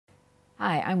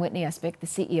Hi, I'm Whitney Espick, the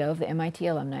CEO of the MIT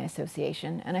Alumni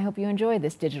Association, and I hope you enjoy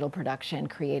this digital production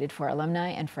created for alumni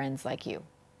and friends like you.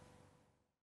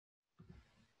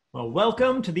 Well,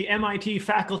 welcome to the MIT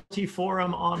Faculty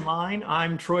Forum Online.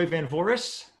 I'm Troy Van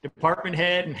Voorhis, Department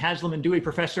Head and Haslam and Dewey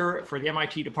Professor for the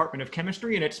MIT Department of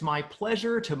Chemistry, and it's my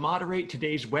pleasure to moderate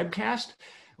today's webcast,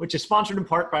 which is sponsored in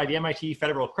part by the MIT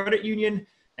Federal Credit Union,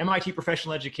 MIT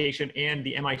Professional Education, and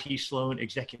the MIT Sloan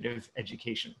Executive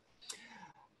Education.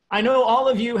 I know all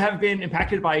of you have been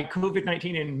impacted by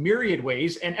COVID-19 in myriad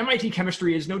ways, and MIT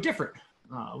Chemistry is no different.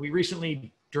 We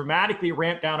recently dramatically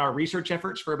ramped down our research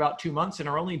efforts for about 2 months and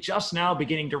are only just now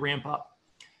beginning to ramp up.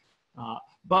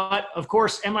 But of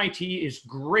course, MIT is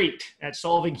great at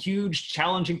solving huge,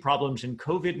 challenging problems, and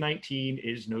COVID-19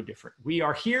 is no different. We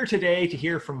are here today to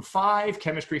hear from 5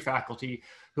 chemistry faculty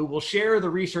who will share the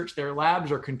research their labs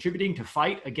are contributing to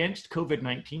fight against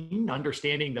COVID-19,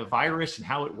 understanding the virus and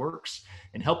how it works,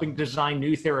 and helping design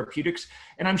new therapeutics.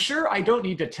 And I'm sure I don't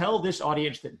need to tell this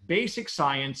audience that basic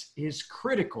science is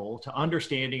critical to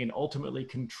understanding and ultimately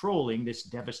controlling this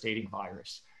devastating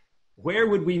virus. Where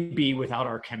would we be without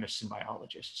our chemists and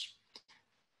biologists?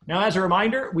 Now, as a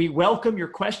reminder, we welcome your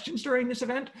questions during this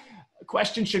event.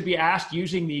 Questions should be asked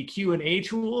using the Q&A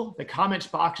tool. The comments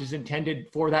box is intended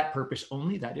for that purpose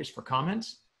only, that is for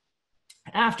comments.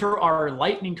 After our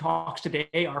lightning talks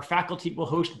today, our faculty will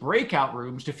host breakout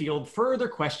rooms to field further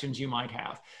questions you might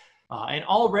have. And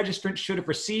all registrants should have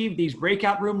received these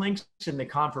breakout room links in the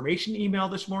confirmation email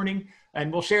this morning,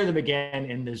 and we'll share them again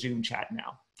in the Zoom chat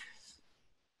now.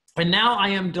 And now I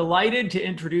am delighted to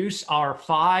introduce our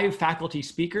 5 faculty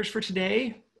speakers for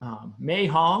today. Mei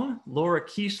Hong, Laura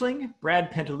Kiessling,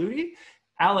 Brad Pentelute,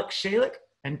 Alex Shalek,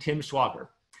 and Tim Swager.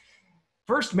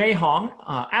 First, Mei Hong.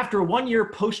 After a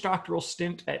 1-year postdoctoral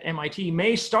stint at MIT,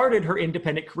 Mei started her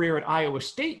independent career at Iowa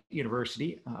State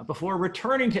University before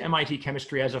returning to MIT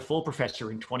Chemistry as a full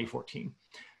professor in 2014.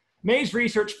 Mei's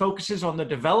research focuses on the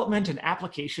development and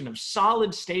application of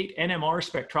solid-state NMR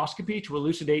spectroscopy to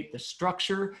elucidate the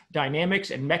structure,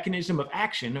 dynamics, and mechanism of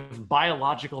action of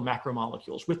biological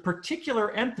macromolecules, with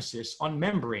particular emphasis on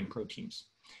membrane proteins.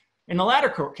 In the latter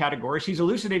category, she's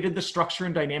elucidated the structure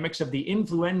and dynamics of the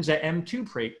influenza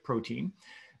M2 protein,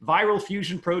 viral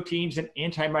fusion proteins, and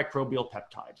antimicrobial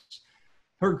peptides.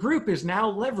 Her group is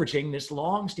now leveraging this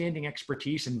long-standing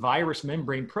expertise in virus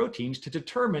membrane proteins to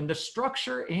determine the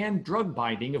structure and drug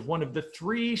binding of one of the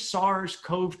 3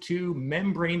 SARS-CoV-2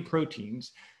 membrane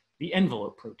proteins, the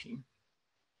envelope protein.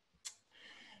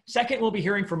 Second, we'll be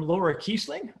hearing from Laura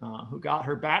Kiessling, who got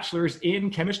her bachelor's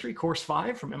in chemistry, course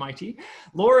 5 from MIT.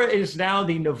 Laura is now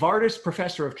the Novartis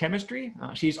Professor of Chemistry.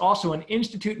 She's also an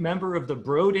institute member of the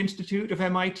Broad Institute of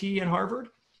MIT and Harvard.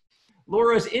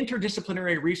 Laura's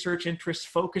interdisciplinary research interests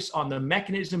focus on the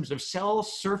mechanisms of cell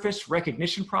surface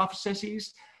recognition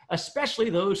processes, especially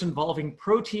those involving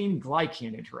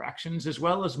protein-glycan interactions, as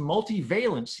well as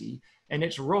multivalency and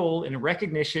its role in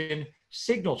recognition,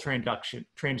 signal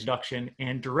transduction,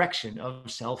 and direction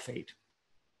of cell fate.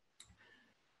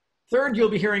 Third, we'll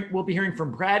be hearing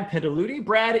from Brad Pentelute.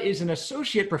 Brad is an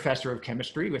associate professor of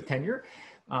chemistry with tenure.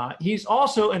 He's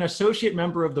also an associate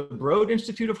member of the Broad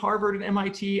Institute of Harvard and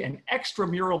MIT, an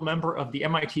extramural member of the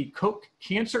MIT Koch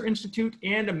Cancer Institute,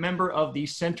 and a member of the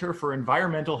Center for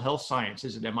Environmental Health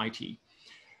Sciences at MIT.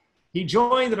 He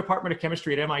joined the Department of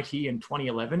Chemistry at MIT in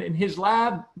 2011, and his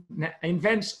lab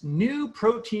invents new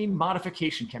protein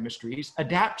modification chemistries,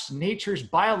 adapts nature's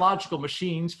biological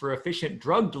machines for efficient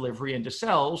drug delivery into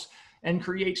cells, and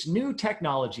creates new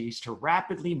technologies to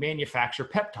rapidly manufacture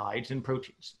peptides and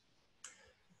proteins.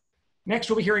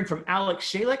 Next, we'll be hearing from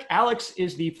Alex Shalek. Alex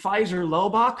is the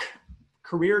Pfizer-Laubach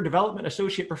Career Development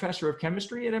Associate Professor of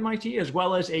Chemistry at MIT, as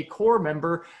well as a core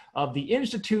member of the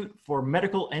Institute for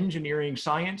Medical Engineering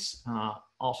Science,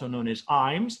 also known as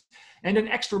IMES, and an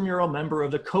extramural member of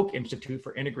the Koch Institute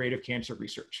for Integrative Cancer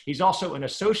Research. He's also an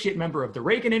associate member of the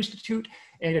Reagan Institute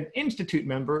and an institute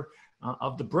member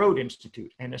of the Broad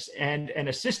Institute, and an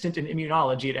assistant in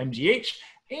immunology at MGH,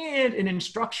 and an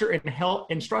instructor in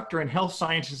health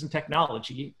sciences and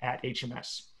technology at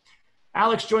HMS.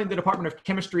 Alex joined the Department of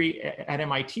Chemistry at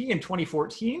MIT in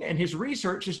 2014, and his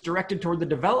research is directed toward the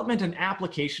development and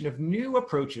application of new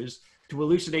approaches to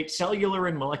elucidate cellular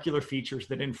and molecular features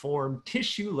that inform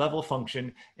tissue-level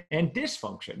function and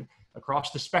dysfunction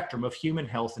across the spectrum of human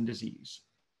health and disease.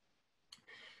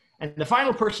 And the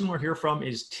final person we'll hear from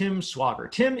is Tim Swager.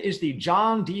 Tim is the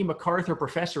John D. MacArthur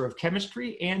Professor of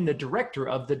Chemistry and the Director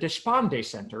of the Deshpande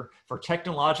Center for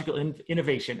Technological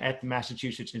Innovation at the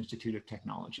Massachusetts Institute of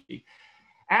Technology.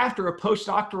 After a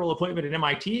postdoctoral appointment at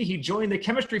MIT, he joined the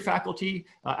chemistry faculty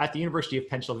at the University of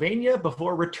Pennsylvania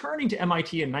before returning to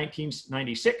MIT in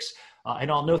 1996.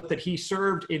 And I'll note that he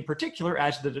served in particular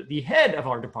as the head of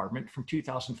our department from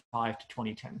 2005 to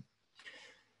 2010.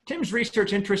 Tim's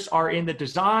research interests are in the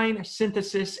design,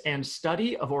 synthesis, and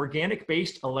study of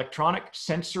organic-based electronic,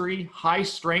 sensory,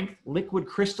 high-strength, liquid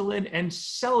crystalline,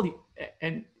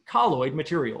 and colloid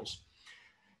materials.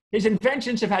 His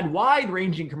inventions have had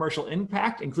wide-ranging commercial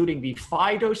impact, including the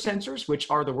phytosensors, which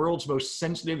are the world's most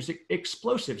sensitive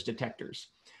explosives detectors.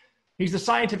 He's the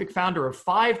scientific founder of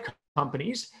 5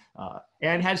 companies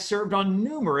and has served on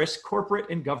numerous corporate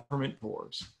and government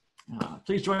boards.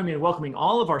 Please join me in welcoming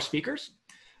all of our speakers.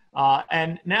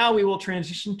 And now we will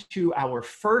transition to our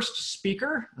first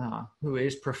speaker, who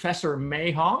is Professor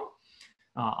Mei Hong.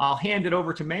 I'll hand it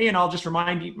over to Mei, and I'll just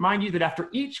remind you that after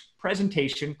each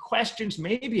presentation, questions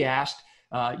may be asked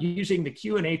using the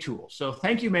Q&A tool. So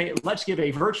thank you, Mei. Let's give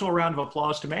a virtual round of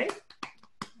applause to Mei,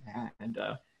 and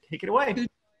take it away.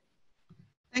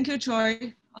 Thank you,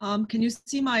 Troy. Can you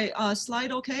see my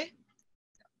slide okay?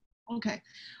 Okay.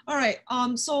 All right.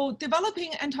 So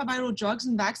developing antiviral drugs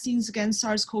and vaccines against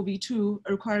SARS-CoV-2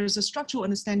 requires a structural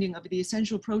understanding of the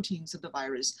essential proteins of the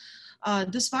virus.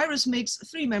 This virus makes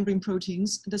 3 membrane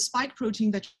proteins: the spike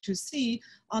protein that you see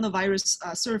on the virus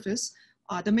surface,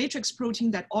 the matrix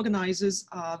protein that organizes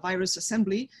virus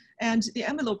assembly, and the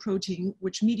envelope protein,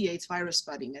 which mediates virus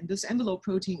budding. And this envelope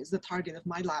protein is the target of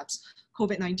my lab's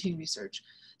COVID-19 research.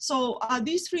 So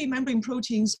these 3 membrane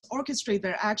proteins orchestrate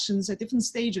their actions at different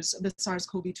stages of the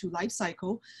SARS-CoV-2 life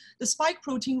cycle. The spike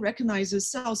protein recognizes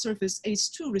cell surface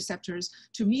ACE2 receptors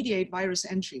to mediate virus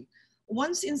entry.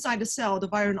 Once inside the cell, the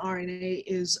viral RNA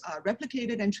is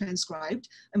replicated and transcribed,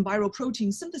 and viral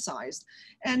protein synthesized.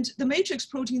 And the matrix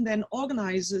protein then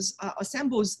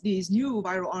assembles these new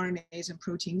viral RNAs and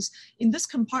proteins in this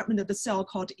compartment of the cell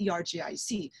called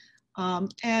ERGIC.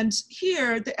 And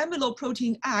here, the envelope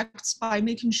protein acts by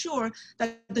making sure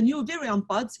that the new virion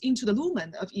buds into the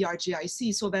lumen of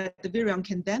ERGIC so that the virion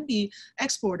can then be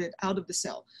exported out of the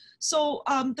cell. So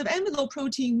the envelope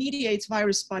protein mediates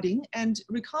virus budding, and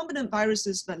recombinant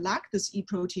viruses that lack this E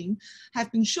protein have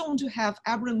been shown to have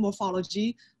aberrant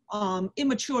morphology,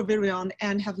 immature virion,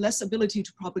 and have less ability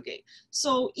to propagate.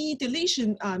 So E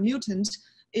deletion mutant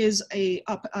is a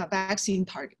vaccine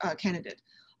candidate.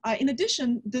 In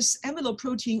addition, this envelope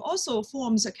protein also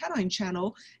forms a cation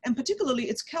channel, and particularly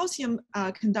its calcium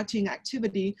conducting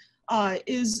activity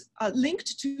is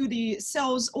linked to the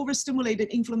cell's overstimulated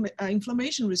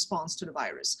inflammation response to the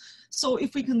virus. So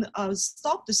if we can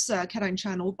stop this cation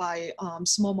channel by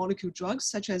small molecule drugs,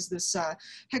 such as this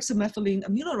hexamethylene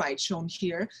amiloride shown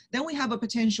here, then we have a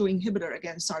potential inhibitor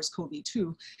against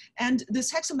SARS-CoV-2. And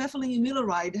this hexamethylene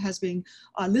amiloride has been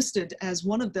listed as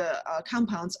one of the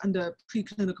compounds under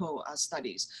preclinical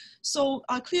studies. So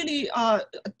clearly,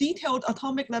 detailed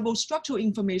atomic level structural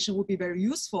information would be very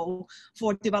useful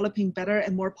for developing better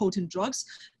and more potent drugs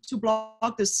to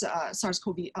block this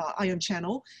SARS-CoV ion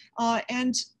channel.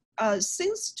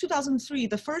 Since 2003,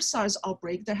 the first SARS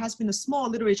outbreak, there has been a small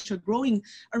literature growing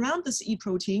around this E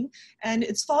protein, and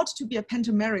it's thought to be a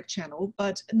pentameric channel,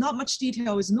 but not much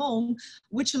detail is known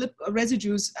which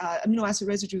residues, amino acid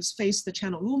residues face the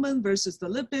channel lumen versus the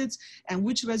lipids, and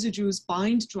which residues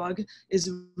bind drug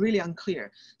is really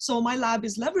unclear. So my lab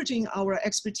is leveraging our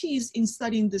expertise in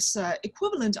studying this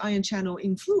equivalent ion channel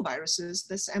in flu viruses,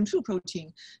 this M2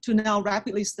 protein, to now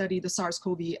rapidly study the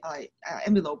SARS-CoV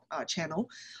envelope channel.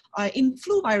 In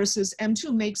flu viruses,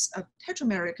 M2 makes a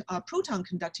tetrameric proton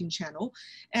conducting channel.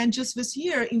 And just this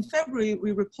year, in February,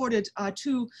 we reported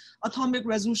 2 atomic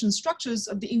resolution structures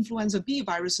of the influenza B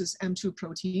virus's M2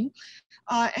 protein.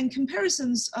 And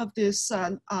comparisons of this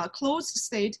closed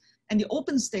state and the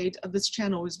open state of this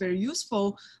channel is very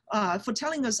useful for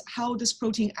telling us how this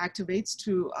protein activates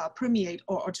to permeate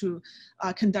or to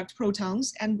conduct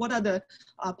protons, and what are the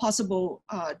possible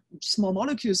small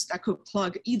molecules that could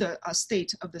plug either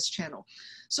state of this channel.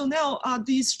 So now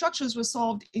these structures were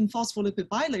solved in phospholipid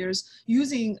bilayers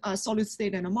using solid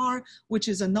state NMR, which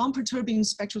is a non-perturbing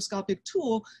spectroscopic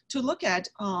tool to look at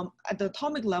the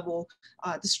atomic level,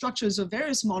 the structures of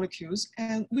various molecules.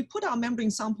 And we put our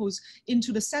membrane samples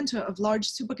into the center of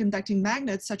large superconducting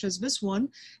magnets, such as this one,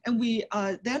 and we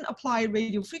then apply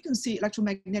radio frequency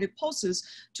electromagnetic pulses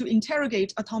to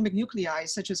interrogate atomic nuclei,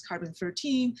 such as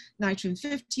carbon-13,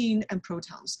 nitrogen-15, and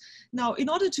protons. Now, in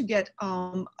order to get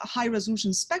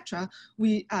high-resolution spectra,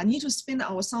 we need to spin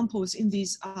our samples in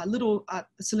these little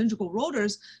cylindrical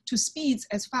rotors to speeds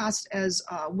as fast as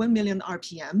 1 million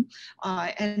RPM.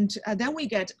 And then we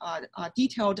get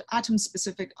detailed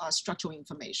atom-specific structural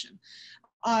information.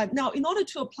 Now, in order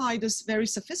to apply this very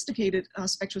sophisticated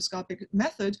spectroscopic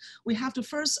method, we have to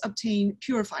first obtain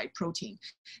purified protein.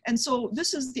 And so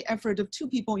this is the effort of two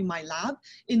people in my lab.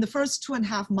 In the first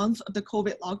 2.5 months of the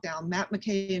COVID lockdown, Matt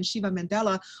McKay and Shiva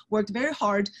Mandela worked very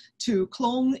hard to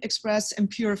clone, express, and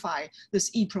purify this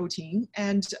E protein.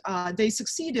 And they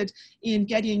succeeded in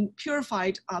getting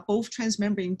purified both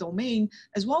transmembrane domain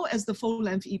as well as the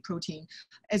full-length E protein.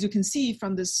 As you can see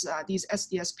from this, these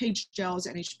SDS page gels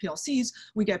and HPLCs,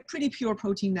 we get pretty pure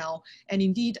protein now. And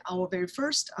indeed, our very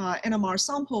first NMR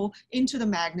sample into the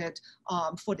magnet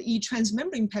for the E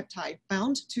transmembrane peptide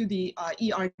bound to the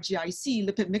ERGIC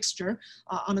lipid mixture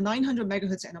on a 900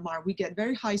 megahertz NMR, we get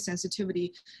very high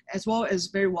sensitivity as well as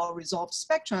very well resolved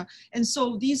spectra. And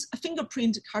so these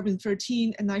fingerprint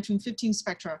carbon-13 and nitrogen-15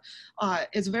 spectra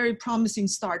is a very promising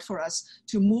start for us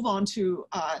to move on to,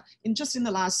 just in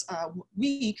the last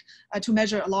week, to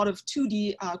measure a lot of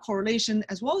 2D correlation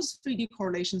as well as 3D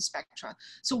correlation spectra.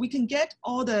 So we can get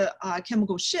all the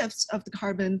chemical shifts of the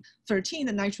carbon-13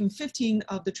 and nitrogen-15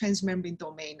 of the transmembrane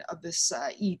domain of this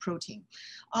E protein.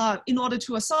 In order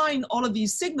to assign all of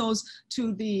these signals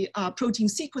to the protein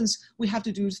sequence, we have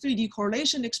to do 3D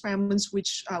correlation experiments,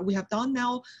 which we have done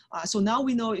now. So now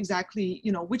we know exactly,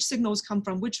 which signals come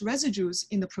from which residues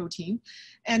in the protein.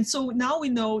 And so now we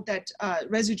know that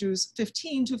residues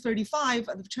 15 to 35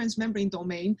 of the transmembrane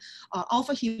domain are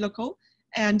alpha helical.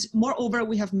 And moreover,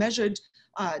 we have measured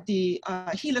the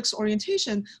helix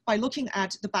orientation by looking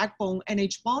at the backbone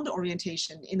NH bond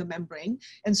orientation in the membrane.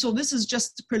 And so this is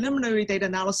just preliminary data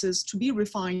analysis to be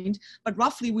refined, but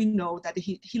roughly we know that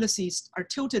the helices are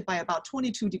tilted by about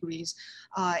 22 degrees,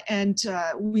 and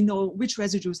we know which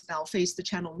residues now face the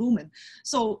channel lumen.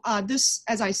 So this,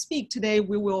 as I speak today,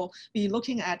 we will be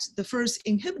looking at the first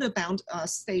inhibitor-bound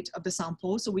state of the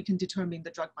sample so we can determine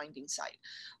the drug binding site.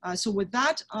 So with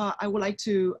that, I would like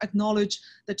to acknowledge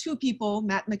the two people,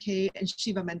 Matt McKay and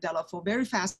Shiva Mandela, for very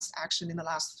fast action in the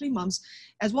last 3 months,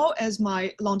 as well as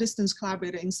my long-distance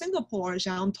collaborator in Singapore,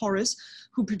 Jean Torres,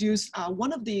 who produced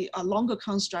one of the longer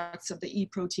constructs of the E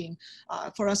protein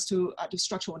for us to do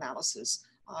structural analysis.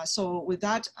 So with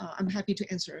that, I'm happy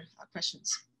to answer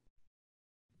questions.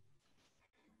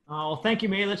 Well, thank you,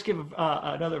 Mei. Let's give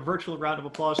another virtual round of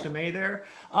applause to Mei there.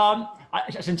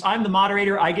 Since I'm the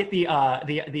moderator, I get the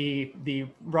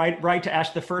right to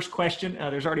ask the first question.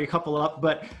 There's already a couple up,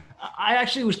 but I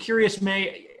actually was curious,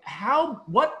 Mei,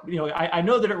 I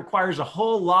know that it requires a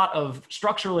whole lot of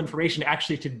structural information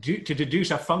actually to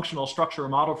deduce a functional structural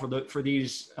model for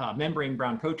these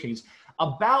membrane-bound proteins.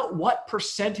 About what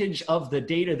percentage of the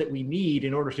data that we need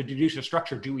in order to deduce a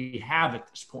structure do we have at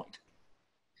this point?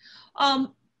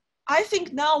 I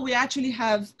think now we actually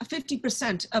have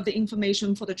 50% of the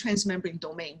information for the transmembrane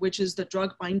domain, which is the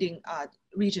drug binding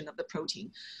region of the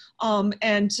protein.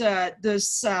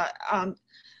 This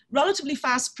relatively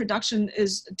fast production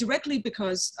is directly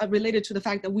because related to the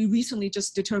fact that we recently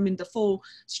just determined the full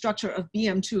structure of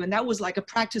BM2, and that was like a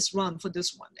practice run for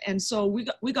this one. And so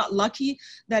we got lucky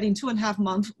that in 2.5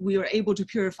 months, we were able to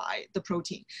purify the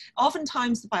protein.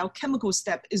 Oftentimes the biochemical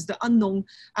step is the unknown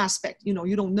aspect. You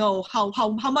don't know how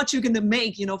much you're gonna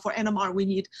make, for NMR, we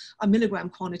need milligram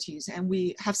quantities, and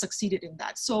we have succeeded in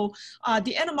that. So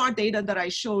the NMR data that I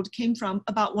showed came from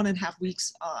about 1.5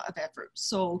 weeks of effort.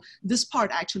 So this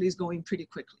part actually is going pretty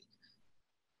quickly.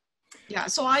 Yeah,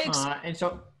 so I go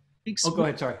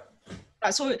ahead, sorry.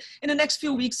 So in the next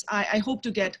few weeks, I hope to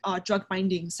get drug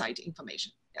binding site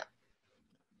information.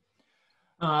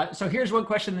 Yeah. So here's one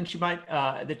question that you might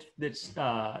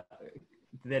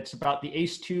that's about the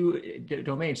ACE2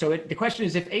 domain. So the question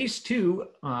is, if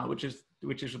ACE2,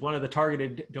 which is one of the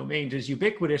targeted domains, is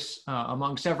ubiquitous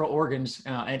among several organs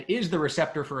and is the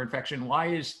receptor for infection, why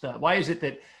is it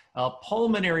that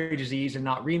pulmonary disease and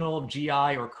not renal,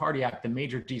 GI, or cardiac, the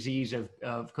major disease of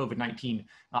COVID-19?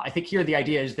 I think here the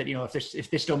idea is that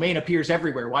if this domain appears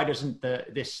everywhere, why doesn't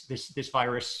this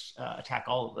virus attack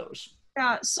all of those?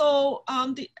 Yeah. So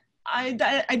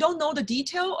I don't know the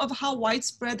detail of how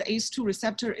widespread the ACE2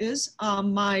 receptor is.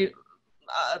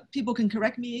 People can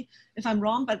correct me if I'm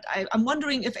wrong, but I'm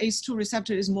wondering if ACE2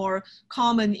 receptor is more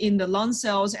common in the lung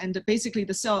cells and basically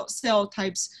the cell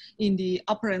types in the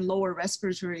upper and lower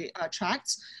respiratory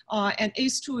tracts. And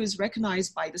ACE2 is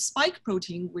recognized by the spike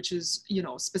protein, which is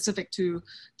specific to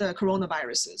the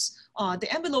coronaviruses.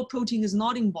 The envelope protein is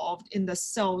not involved in the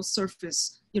cell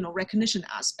surface recognition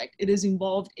aspect. It is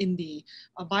involved in the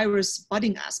virus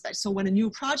budding aspect. So when a new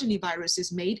progeny virus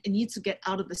is made, it needs to get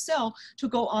out of the cell to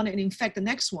go on and infect the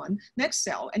next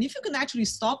cell. And if you can actually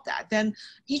stop that, then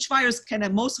each virus can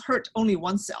at most hurt only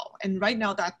one cell. And right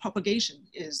now that propagation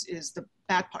is the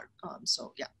bad part.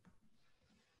 So yeah.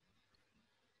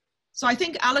 So I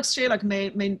think Alex Shalek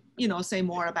may say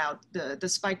more about the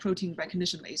spike protein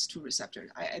recognition of ACE2 receptor.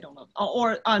 I don't know.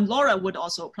 Or Laura would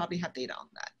also probably have data on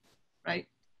that, right?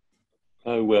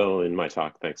 I will in my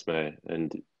talk, thanks, Mei.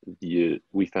 And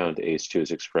we found ACE2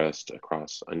 is expressed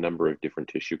across a number of different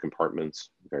tissue compartments,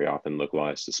 very often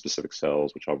localized to specific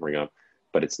cells, which I'll bring up,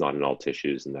 but it's not in all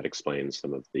tissues, and that explains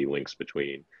some of the links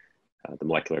between the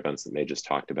molecular events that Mei just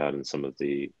talked about and some of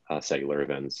the cellular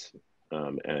events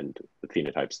and the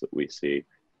phenotypes that we see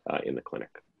in the clinic.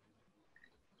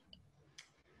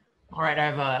 All right, I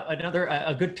have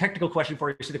a good technical question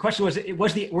for you. So the question was were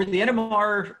the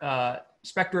NMR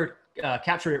spectra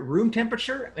captured at room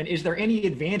temperature, and is there any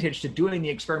advantage to doing the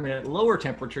experiment at lower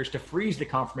temperatures to freeze the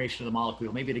conformation of the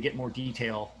molecule, maybe to get more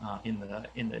detail in the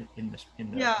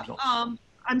results?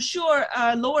 I'm sure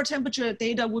lower temperature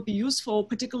data would be useful,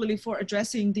 particularly for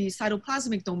addressing the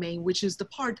cytoplasmic domain, which is the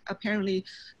part apparently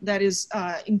that is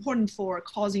important for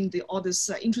causing all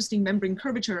this interesting membrane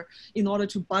curvature in order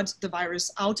to bud the virus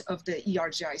out of the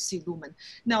ERGIC lumen.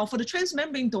 Now, for the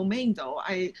transmembrane domain, though,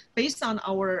 based on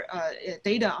our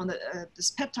data on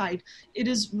this peptide, it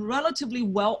is relatively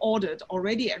well ordered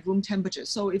already at room temperature.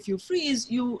 So if you freeze,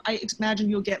 I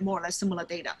imagine you'll get more or less similar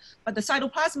data. But the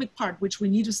cytoplasmic part, which we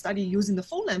need to study using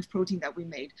the full-length protein that we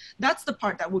made, that's the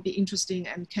part that would be interesting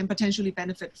and can potentially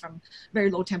benefit from very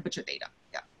low temperature data.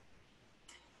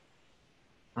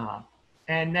 Yeah.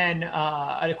 And then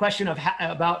a question of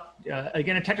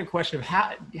again, a technical question of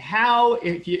how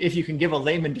if you can give a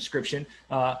layman description,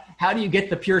 how do you get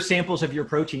the pure samples of your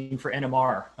protein for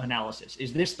NMR analysis?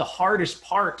 Is this the hardest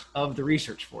part of the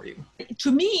research for you?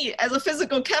 To me, as a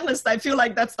physical chemist, I feel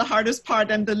like that's the hardest part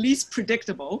and the least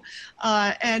predictable.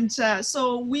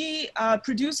 So we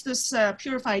produced this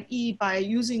purified E by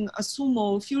using a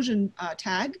SUMO fusion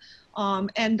tag.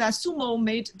 And that SUMO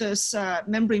made this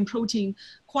membrane protein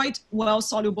quite well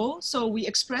soluble. So we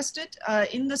expressed it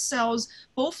in the cells,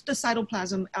 both the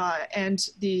cytoplasm and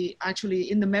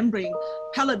actually in the membrane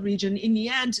pellet region. In the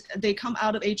end, they come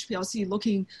out of HPLC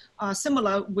looking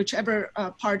similar, whichever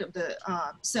part of the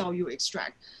cell you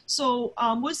extract. So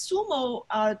with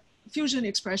SUMO fusion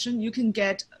expression, you can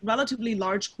get relatively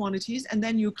large quantities and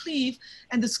then you cleave,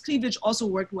 and this cleavage also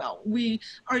worked well. We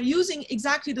are using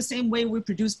exactly the same way we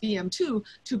produce BM2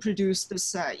 to produce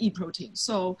this E protein.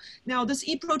 So now this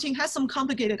E protein has some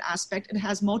complicated aspect. It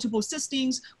has multiple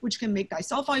cysteines, which can make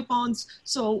disulfide bonds.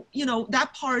 So,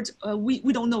 that part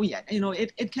we don't know yet.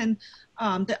 It can,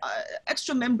 the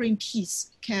extra membrane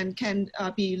piece can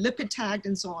be lipid tagged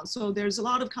and so on. So there's a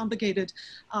lot of complicated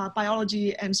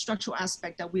biology and structural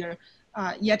aspect that we are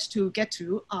yet to get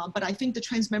to. But I think the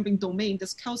transmembrane domain,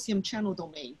 this calcium channel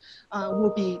domain,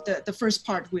 will be the first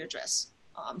part we address.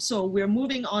 So we're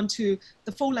moving on to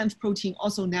the full-length protein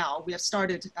also now. We have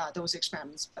started those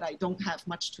experiments, but I don't have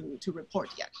much to report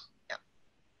yet.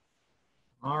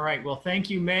 All right, well, thank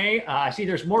you, Mei. I see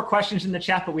there's more questions in the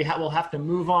chat, but we'll have to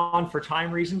move on for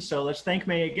time reasons. So let's thank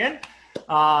Mei again.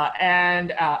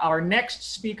 And our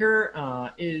next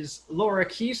speaker is Laura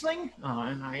Kiessling,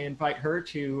 and I invite her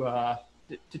to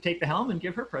take the helm and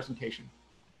give her presentation.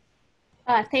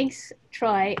 Thanks,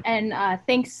 Troy, and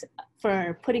thanks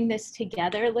for putting this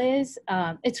together, Liz.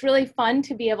 It's really fun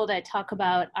to be able to talk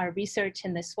about our research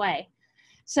in this way.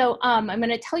 So I'm going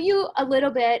to tell you a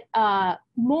little bit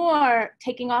more,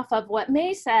 taking off of what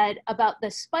Mei said about the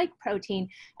spike protein.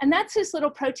 And that's this little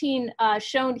protein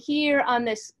shown here on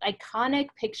this iconic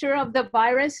picture of the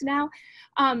virus now.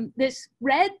 This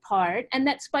red part, and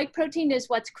that spike protein is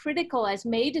what's critical, as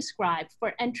Mei described,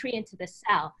 for entry into the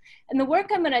cell. And the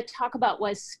work I'm going to talk about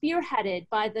was spearheaded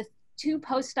by the 2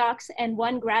 postdocs and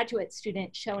 1 graduate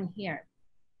student shown here.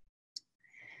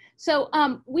 So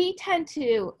we tend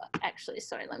to, actually,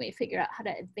 sorry, let me figure out how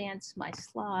to advance my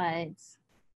slides.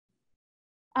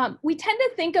 We tend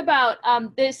to think about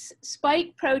this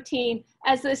spike protein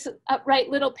as this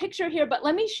upright little picture here, but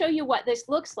let me show you what this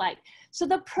looks like. So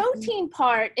the protein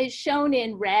part is shown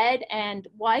in red and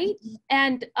white,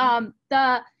 and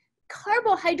the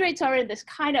carbohydrates are in this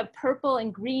kind of purple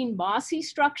and green mossy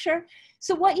structure.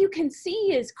 So what you can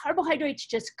see is carbohydrates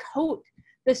just coat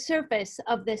the surface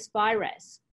of this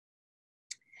virus.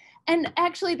 And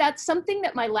actually, that's something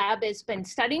that my lab has been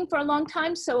studying for a long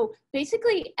time. So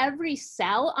basically, every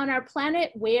cell on our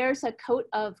planet wears a coat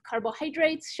of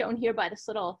carbohydrates, shown here by this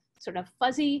little sort of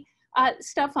fuzzy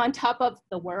stuff on top of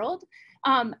the world.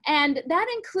 And that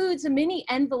includes many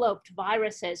enveloped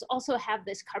viruses also have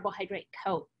this carbohydrate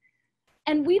coat.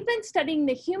 And we've been studying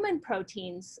the human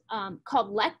proteins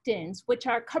called lectins, which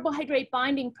are carbohydrate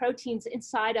binding proteins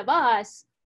inside of us.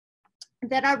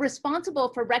 that are responsible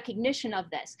for recognition of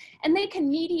this. And they can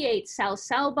mediate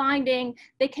cell-cell binding,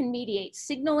 they can mediate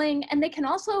signaling, and they can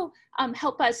also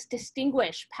help us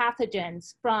distinguish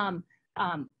pathogens from,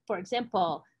 for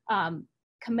example,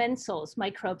 commensals,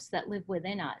 microbes that live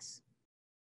within us.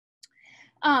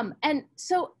 And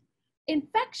so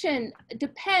infection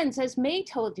depends, as Mei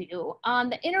told you, on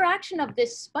the interaction of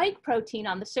this spike protein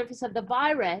on the surface of the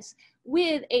virus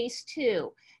with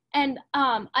ACE2. And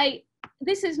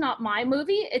this is not my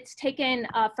movie, it's taken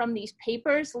from these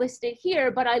papers listed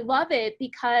here, but I love it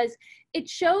because it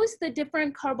shows the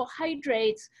different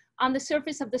carbohydrates on the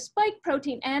surface of the spike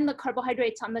protein and the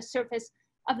carbohydrates on the surface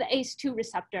of the ACE2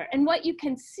 receptor. And what you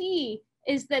can see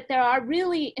is that there are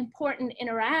really important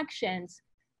interactions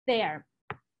there.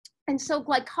 And so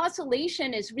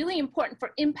glycosylation is really important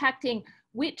for impacting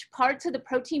which parts of the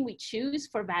protein we choose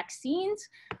for vaccines.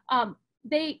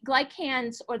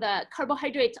 Glycans, or the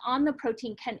carbohydrates on the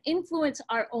protein, can influence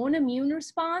our own immune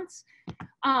response.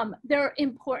 They're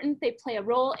important, they play a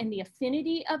role in the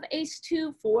affinity of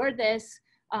ACE2 for this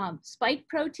spike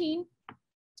protein.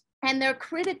 And they're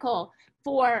critical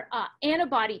for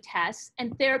antibody tests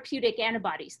and therapeutic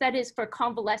antibodies, that is for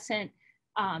convalescent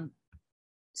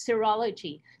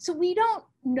serology. So we don't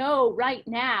know right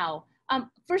now,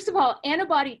 first of all,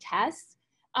 antibody tests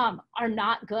are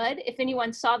not good. If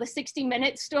anyone saw the 60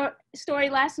 Minutes story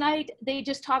last night, they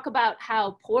just talk about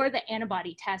how poor the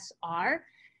antibody tests are.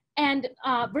 And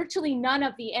virtually none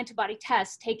of the antibody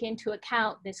tests take into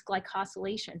account this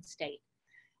glycosylation state.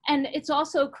 And it's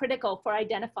also critical for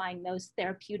identifying those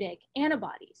therapeutic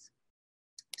antibodies.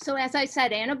 So as I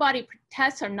said, antibody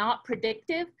tests are not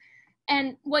predictive.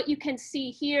 And what you can see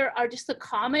here are just the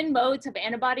common modes of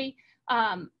antibody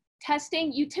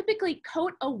testing. You typically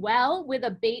coat a well with a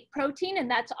bait protein, and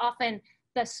that's often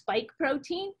the spike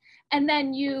protein. And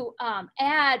then you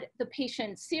add the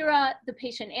patient's sera, the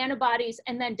patient antibodies,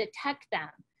 and then detect them.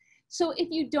 So if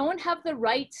you don't have the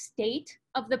right state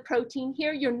of the protein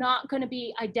here, you're not going to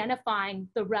be identifying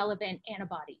the relevant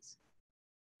antibodies.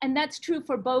 And that's true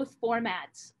for both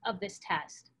formats of this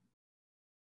test.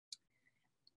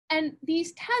 And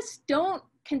these tests don't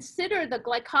consider the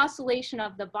glycosylation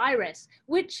of the virus,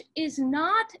 which is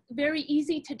not very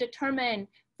easy to determine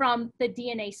from the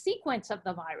DNA sequence of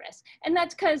the virus. And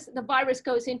that's because the virus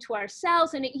goes into our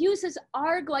cells and it uses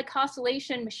our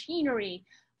glycosylation machinery.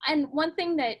 And one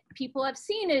thing that people have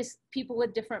seen is people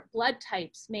with different blood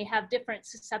types may have different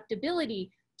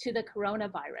susceptibility to the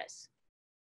coronavirus.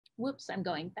 Whoops, I'm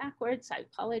going backwards. I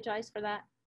apologize for that.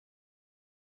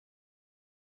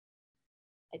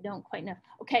 I don't quite know.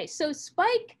 Okay, so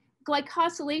spike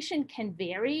glycosylation can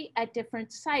vary at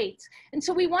different sites. And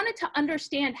so we wanted to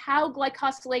understand how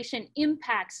glycosylation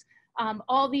impacts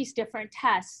all these different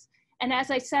tests. And as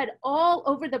I said, all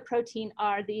over the protein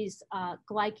are these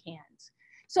glycans.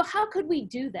 So how could we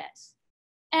do this?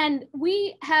 And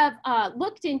we have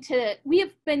we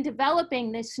have been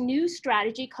developing this new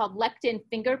strategy called lectin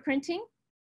fingerprinting.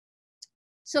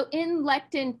 So in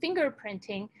lectin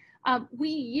fingerprinting, we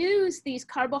use these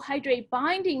carbohydrate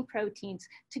binding proteins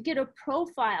to get a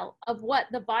profile of what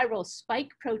the viral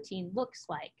spike protein looks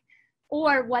like,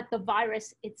 or what the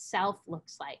virus itself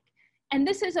looks like. And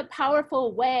this is a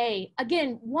powerful way.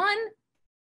 Again, one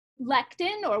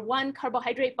lectin or one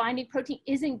carbohydrate binding protein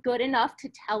isn't good enough to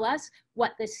tell us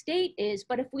what the state is,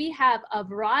 but if we have a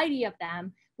variety of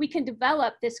them, we can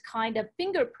develop this kind of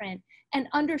fingerprint and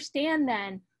understand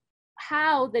then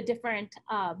how the different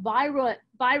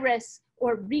virus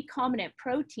or recombinant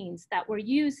proteins that we're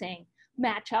using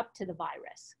match up to the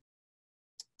virus.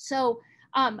 So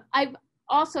I've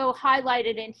also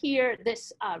highlighted in here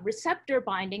this receptor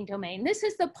binding domain. This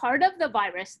is the part of the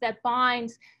virus that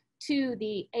binds to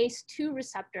the ACE2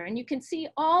 receptor. And you can see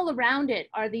all around it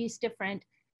are these different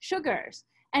sugars.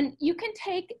 And you can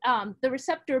take the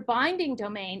receptor binding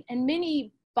domain, and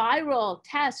many viral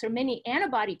tests or many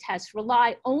antibody tests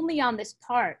rely only on this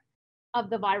part of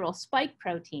the viral spike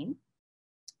protein.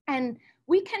 And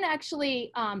we can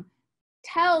actually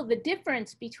tell the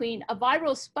difference between a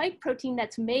viral spike protein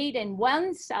that's made in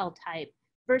one cell type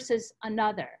versus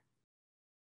another.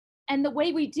 And the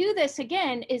way we do this,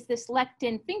 again, is this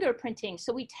lectin fingerprinting.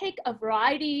 So we take a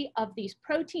variety of these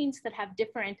proteins that have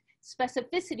different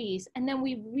specificities, and then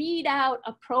we read out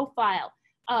a profile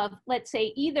of, let's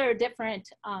say, either different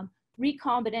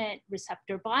recombinant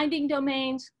receptor binding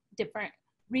domains, different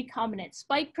recombinant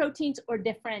spike proteins, or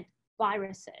different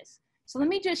viruses. So let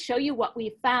me just show you what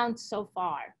we've found so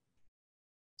far.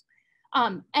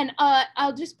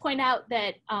 I'll just point out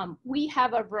that we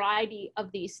have a variety of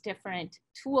these different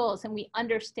tools and we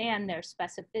understand their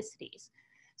specificities.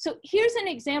 So here's an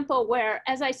example where,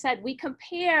 as I said, we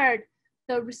compared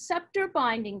the receptor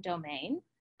binding domain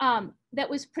that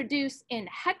was produced in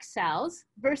HEK cells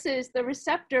versus the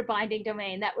receptor binding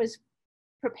domain that was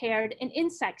prepared in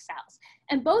insect cells.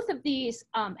 And both of these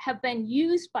have been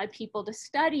used by people to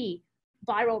study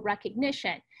viral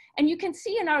recognition. And you can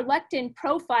see in our lectin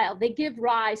profile, they give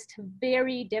rise to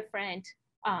very different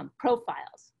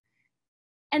profiles.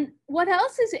 And what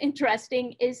else is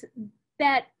interesting is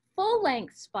that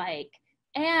full-length spike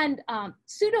and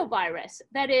pseudovirus,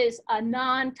 that is a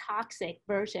non-toxic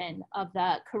version of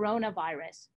the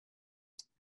coronavirus,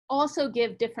 also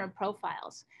give different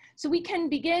profiles. So we can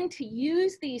begin to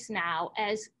use these now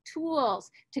as tools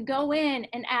to go in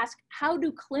and ask, how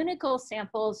do clinical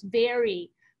samples vary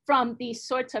from these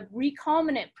sorts of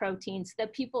recombinant proteins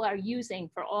that people are using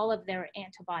for all of their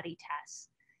antibody tests?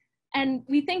 And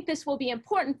we think this will be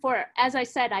important for, as I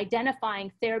said, identifying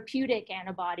therapeutic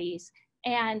antibodies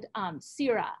and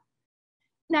sera.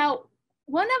 Now,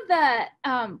 one of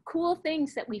the cool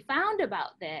things that we found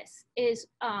about this is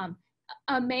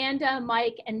Amanda,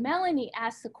 Mike, and Melanie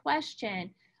asked the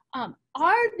question,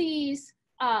 are these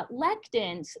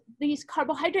lectins, these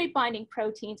carbohydrate binding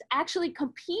proteins, actually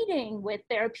competing with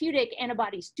therapeutic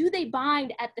antibodies? Do they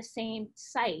bind at the same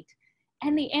site?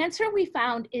 And the answer we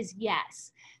found is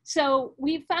yes. So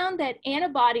we found that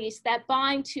antibodies that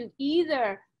bind to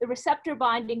either the receptor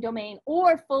binding domain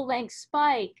or full-length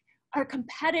spike are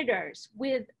competitors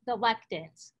with the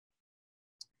lectins.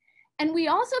 And we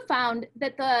also found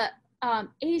that the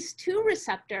ACE2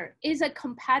 receptor is a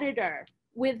competitor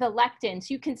with the lectins.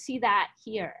 You can see that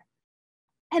here.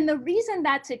 And the reason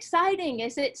that's exciting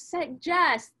is it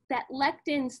suggests that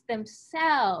lectins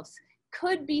themselves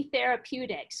could be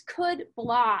therapeutics, could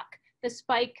block the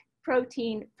spike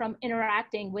protein from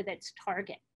interacting with its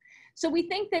target. So we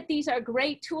think that these are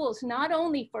great tools, not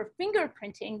only for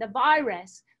fingerprinting the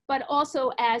virus, but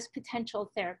also as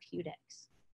potential therapeutics.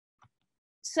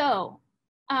 So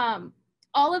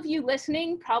all of you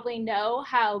listening probably know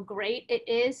how great it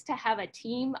is to have a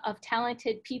team of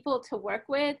talented people to work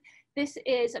with. This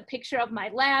is a picture of my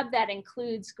lab that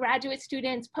includes graduate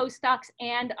students, postdocs,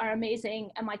 and our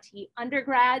amazing MIT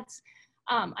undergrads.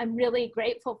 I'm really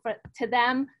grateful to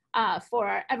them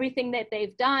for everything that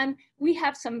they've done. We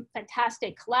have some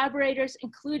fantastic collaborators,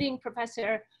 including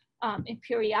Professor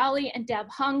Imperiali and Deb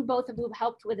Hung, both of whom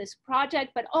helped with this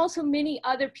project, but also many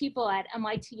other people at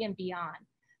MIT and beyond.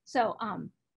 So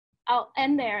I'll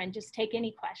end there and just take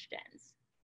any questions.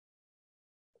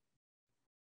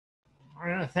 All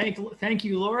right, thank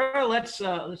you, Laura. Let's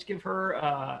give her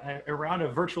a round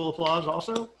of virtual applause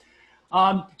also.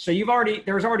 So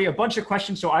there's already a bunch of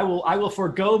questions, so I will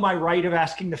forego my right of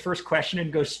asking the first question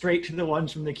and go straight to the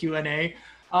ones from the Q&A.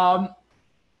 So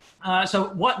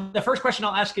the first question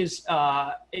I'll ask is,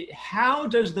 how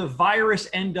does the virus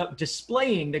end up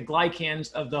displaying the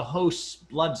glycans of the host's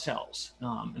blood cells?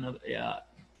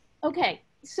 Okay,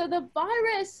 so the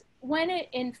virus, when it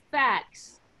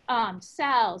infects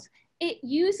cells, it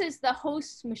uses the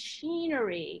host's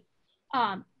machinery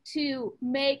to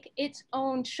make its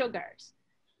own sugars.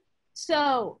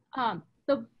 So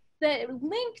the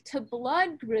link to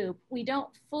blood group, we don't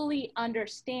fully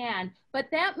understand, but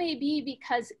that may be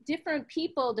because different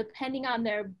people, depending on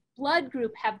their blood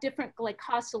group, have different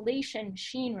glycosylation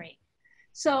machinery.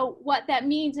 So what that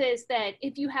means is that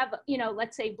if you have,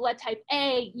 let's say blood type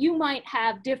A, you might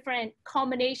have different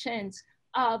combinations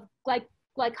of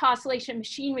glycosylation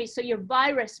machinery, so your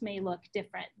virus may look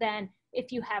different than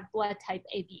if you have blood type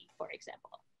AB, for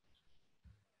example.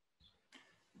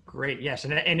 Great, yes,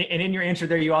 and in your answer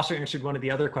there, you also answered one of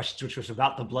the other questions, which was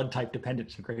about the blood type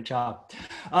dependence. Great job.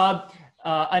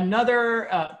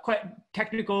 Another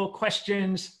technical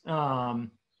questions,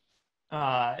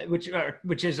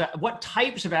 which is what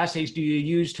types of assays do you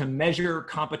use to measure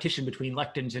competition between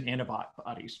lectins and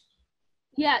antibodies?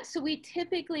 Yeah, so we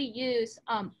typically use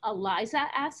ELISA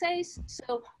assays.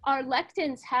 So our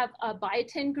lectins have a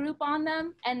biotin group on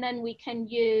them, and then we can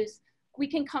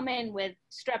come in with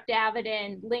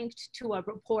streptavidin linked to a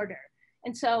reporter.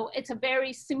 And so it's a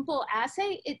very simple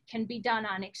assay. It can be done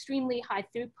on extremely high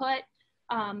throughput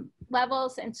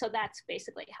levels. And so that's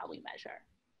basically how we measure.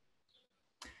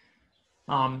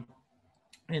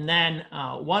 And then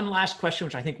one last question,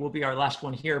 which I think will be our last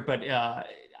one here, but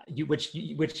which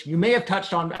you may have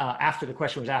touched on after the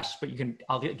question was asked, but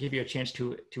I'll give you a chance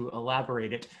to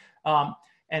elaborate it.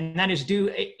 And that is, do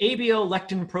ABO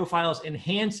lectin profiles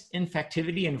enhance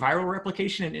infectivity and viral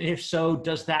replication? And if so,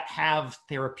 does that have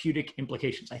therapeutic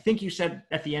implications? I think you said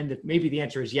at the end that maybe the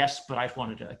answer is yes, but I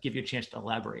wanted to give you a chance to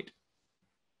elaborate.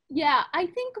 Yeah, I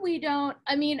think we don't,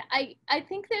 I mean, I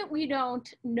think that we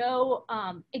don't know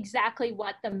exactly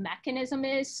what the mechanism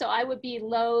is, so I would be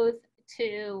loath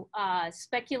to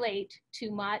speculate too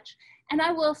much. And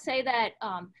I will say that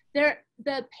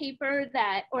the paper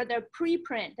that, or the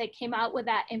preprint that came out with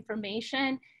that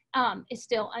information is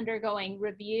still undergoing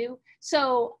review.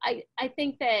 So I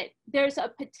think that there's a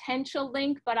potential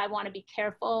link, but I want to be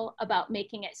careful about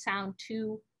making it sound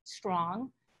too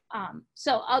strong.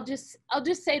 So I'll just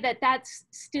say that that's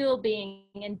still being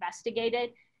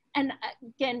investigated. And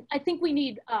again, I think we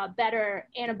need better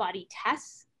antibody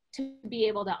tests to be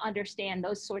able to understand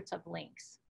those sorts of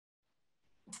links.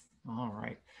 All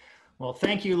right. Well,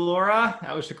 thank you, Laura.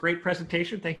 That was a great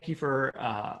presentation. Thank you for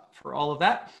all of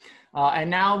that. And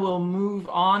now we'll move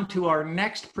on to our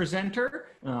next presenter,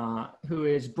 who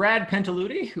is Brad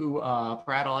Pentelute, who,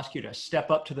 Brad, I'll ask you to step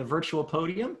up to the virtual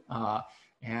podium,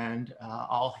 and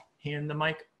I'll hand the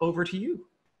mic over to you.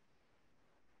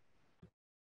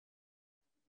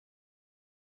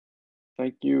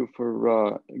 Thank you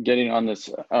for getting on this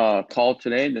call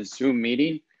today, this Zoom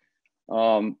meeting.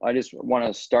 I just want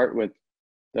to start with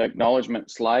the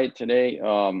acknowledgement slide today.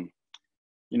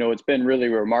 You know, it's been really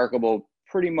remarkable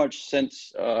pretty much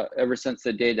since, ever since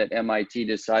the day that MIT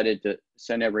decided to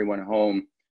send everyone home.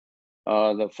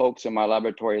 The folks in my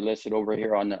laboratory listed over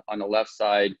here on the left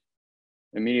side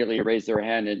immediately raised their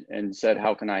hand and said,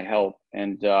 how can I help?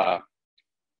 And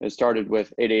it started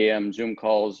with 8 a.m. Zoom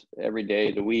calls every day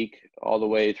of the week, all the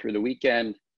way through the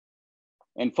weekend.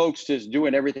 And folks just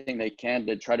doing everything they can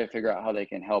to try to figure out how they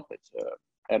can help it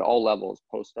at all levels,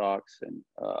 postdocs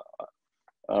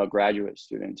and graduate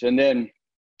students. And then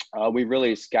we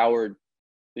really scoured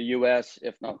the US,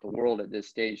 if not the world at this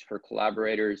stage, for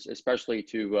collaborators, especially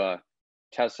to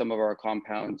test some of our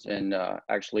compounds in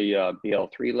actually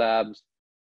BL3 labs.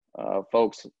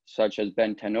 Folks such as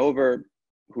Ben Tenover,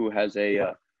 who has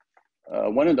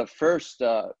one of the first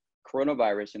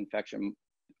coronavirus infection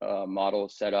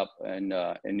models set up in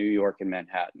New York and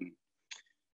Manhattan.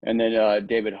 And then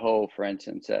David Ho, for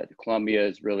instance, at Columbia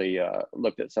has really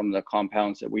looked at some of the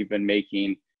compounds that we've been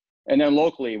making. And then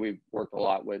locally, we've worked a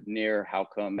lot with Nir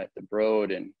Halcom at the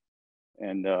Broad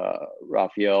and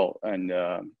Raphael and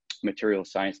Material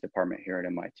Science Department here at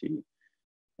MIT.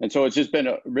 And so it's just been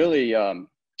a really,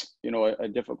 you know, a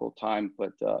difficult time,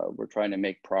 but we're trying to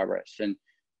make progress. And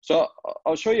so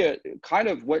I'll show you kind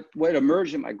of what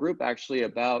emerged in my group actually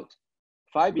about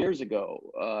 5 years ago.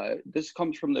 This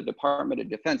comes from the Department of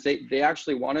Defense. They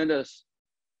actually wanted us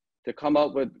to come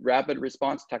up with rapid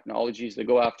response technologies to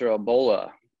go after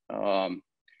Ebola.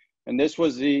 And this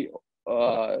was the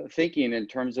thinking in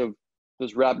terms of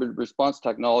this rapid response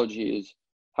technology is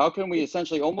how can we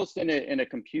essentially almost in a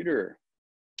computer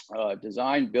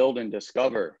design, build, and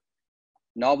discover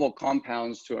novel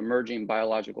compounds to emerging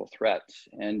biological threats.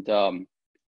 And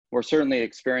we're certainly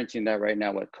experiencing that right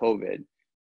now with COVID.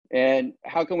 And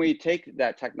how can we take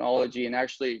that technology and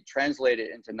actually translate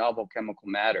it into novel chemical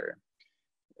matter?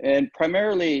 And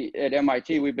primarily at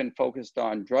MIT, we've been focused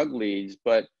on drug leads,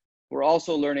 but we're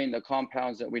also learning the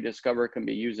compounds that we discover can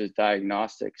be used as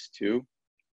diagnostics too.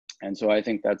 And so I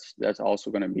think that's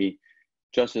also going to be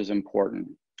just as important.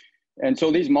 And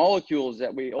so these molecules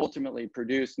that we ultimately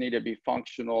produce need to be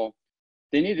functional.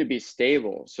 They need to be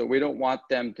stable. So we don't want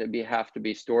them to have to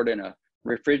be stored in a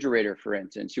refrigerator, for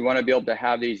instance. You want to be able to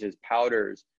have these as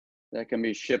powders that can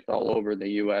be shipped all over the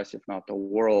US, if not the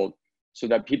world, so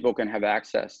that people can have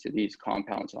access to these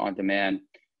compounds on demand.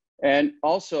 And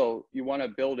also, you want to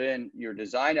build in your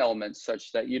design elements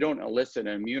such that you don't elicit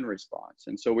an immune response.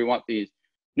 And so we want these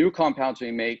new compounds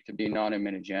we make to be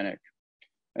non-immunogenic.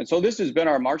 And so this has been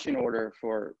our marching order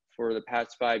for the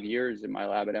past 5 years in my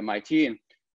lab at MIT. And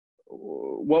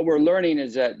what we're learning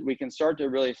is that we can start to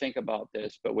really think about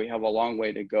this, but we have a long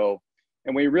way to go.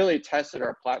 And we really tested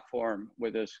our platform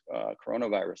with this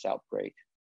coronavirus outbreak.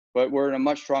 But we're in a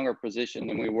much stronger position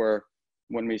than we were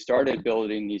when we started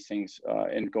building these things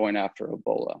and going after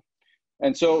Ebola.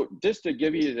 And so just to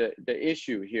give you the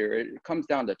issue here, it comes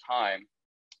down to time.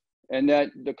 And that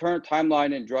the current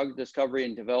timeline in drug discovery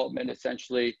and development,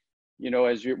 essentially, you know,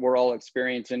 as we're all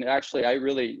experiencing, actually, I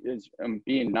really am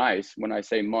being nice when I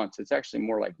say months. It's actually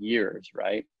more like years,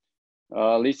 right?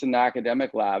 At least in the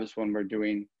academic labs when we're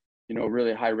doing, you know,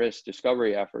 really high risk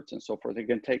discovery efforts and so forth, it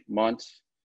can take months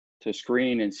to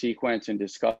screen and sequence and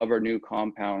discover new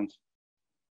compounds.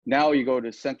 Now you go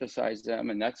to synthesize them,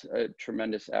 and that's a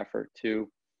tremendous effort too.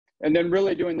 And then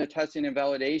really doing the testing and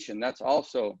validation, that's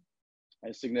also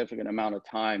a significant amount of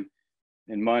time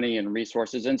and money and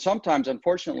resources. And sometimes,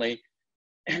 unfortunately,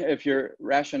 if your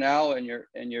rationale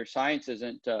and your science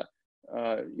isn't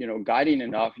guiding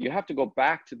enough, you have to go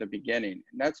back to the beginning.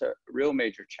 And that's a real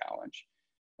major challenge.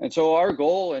 And so our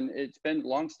goal, and it's been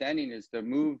longstanding, is to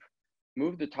move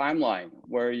the timeline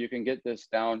where you can get this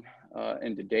down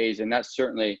into days. And that's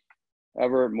certainly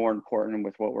ever more important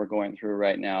with what we're going through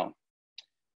right now.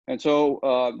 And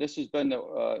so this has been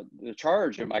the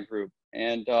charge in my group.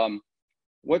 And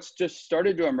what's just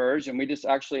started to emerge, and we just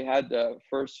actually had the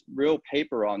first real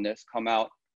paper on this come out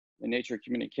in Nature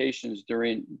Communications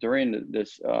during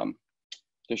this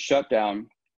shutdown,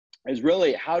 is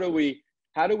really how do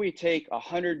we take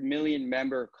 100 million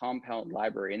member compound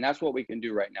library? And that's what we can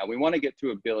do right now. We want to get to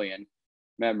 1 billion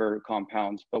member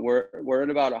compounds, but we're at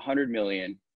about 100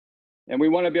 million. And we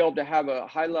want to be able to have a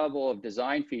high level of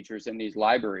design features in these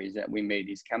libraries that we made,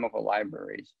 these chemical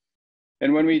libraries.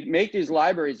 And when we make these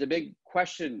libraries, the big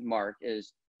question mark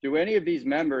is, do any of these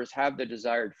members have the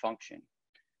desired function?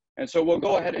 And so we'll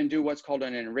go ahead and do what's called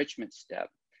an enrichment step,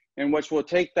 in which we'll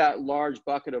take that large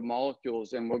bucket of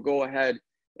molecules and we'll go ahead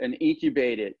and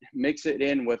incubate it, mix it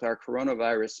in with our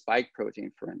coronavirus spike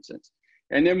protein, for instance.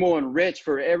 And then we'll enrich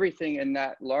for everything in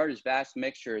that large, vast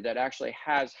mixture that actually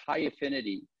has high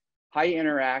affinity, high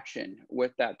interaction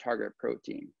with that target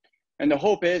protein. And the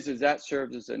hope is that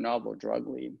serves as a novel drug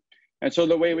lead. And so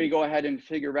the way we go ahead and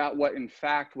figure out what in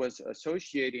fact was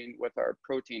associating with our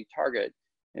protein target,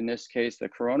 in this case, the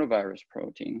coronavirus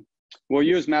protein, we'll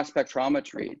use mass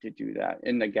spectrometry to do that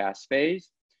in the gas phase.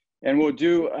 And we'll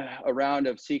do a round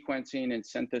of sequencing and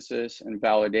synthesis and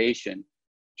validation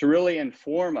to really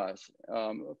inform us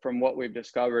from what we've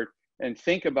discovered and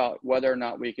think about whether or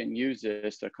not we can use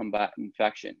this to combat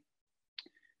infection.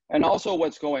 And also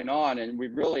what's going on, and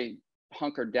we've really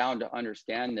hunkered down to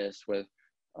understand this with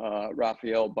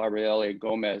Rafael Barbielli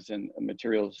Gomez in the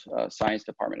Materials Science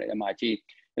Department at MIT,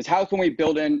 is how can we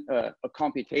build in a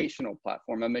computational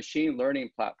platform, a machine learning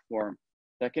platform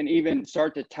that can even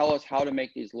start to tell us how to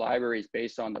make these libraries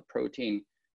based on the protein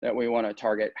that we want to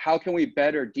target? How can we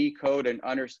better decode and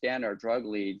understand our drug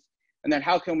leads? And then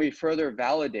how can we further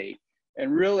validate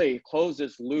and really close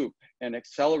this loop and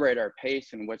accelerate our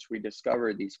pace in which we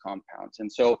discover these compounds?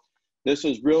 And so this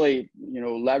is really,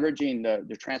 leveraging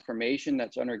the transformation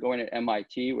that's undergoing at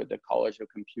MIT with the College of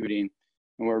Computing.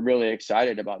 And we're really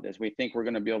excited about this. We think we're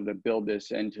going to be able to build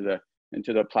this into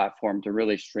the platform to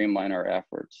really streamline our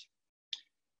efforts.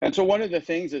 And so one of the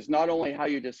things is not only how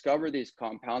you discover these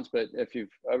compounds, but if you've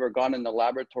ever gone in the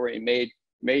laboratory and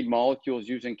made molecules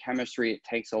using chemistry, it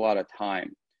takes a lot of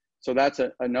time. So that's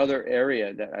another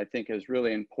area that I think is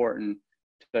really important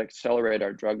to accelerate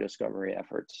our drug discovery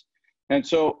efforts. And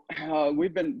so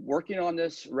we've been working on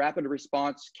this rapid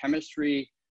response chemistry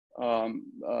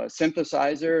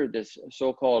synthesizer, this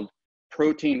so-called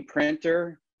protein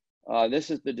printer. This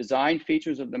is the design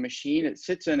features of the machine. It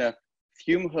sits in a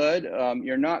fume hood.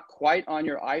 You're not quite on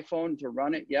your iPhone to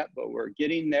run it yet, but we're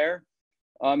getting there.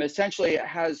 Essentially, it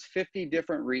has 50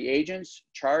 different reagents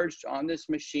charged on this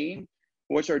machine,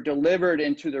 which are delivered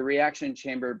into the reaction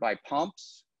chamber by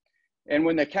pumps. And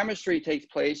when the chemistry takes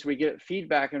place, we get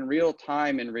feedback in real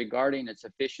time in regarding its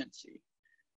efficiency.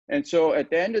 And so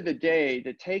at the end of the day,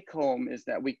 the take home is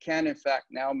that we can in fact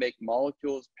now make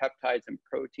molecules, peptides, and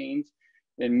proteins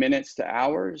in minutes to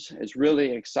hours. It's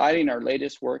really exciting. Our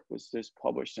latest work was just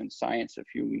published in Science a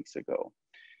few weeks ago.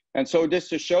 And so just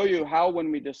to show you how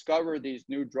when we discover these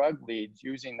new drug leads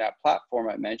using that platform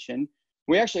I mentioned,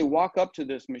 we actually walk up to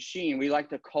this machine. We like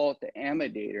to call it the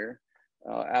amidator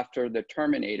after the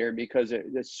Terminator because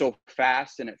it's so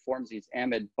fast and it forms these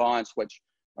amide bonds, which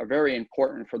are very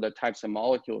important for the types of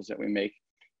molecules that we make.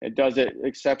 It does it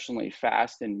exceptionally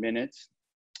fast in minutes.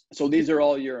 So these are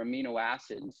all your amino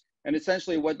acids. And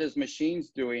essentially what this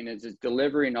machine's doing is it's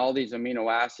delivering all these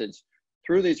amino acids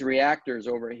through these reactors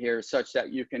over here such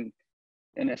that you can,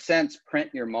 in a sense, print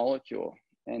your molecule.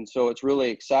 And so it's really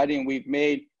exciting. We've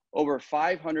made over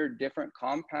 500 different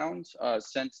compounds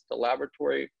since the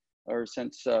laboratory or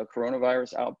since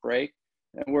coronavirus outbreak.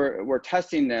 And we're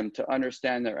testing them to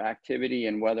understand their activity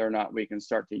and whether or not we can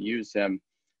start to use them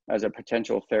as a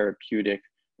potential therapeutic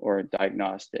or a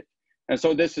diagnostic. And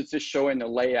so this is just showing the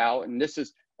layout. And this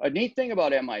is a neat thing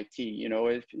about MIT,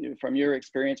 from your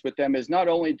experience with them, is not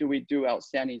only do we do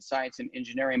outstanding science and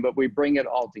engineering, but we bring it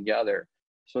all together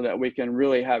so that we can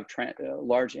really have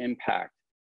large impact.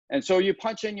 And so you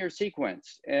punch in your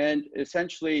sequence, and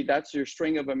essentially that's your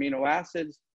string of amino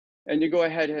acids, and you go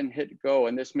ahead and hit go.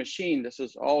 And this machine, this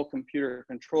is all computer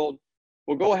controlled,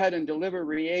 will go ahead and deliver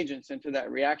reagents into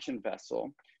that reaction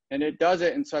vessel. And it does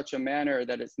it in such a manner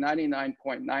that it's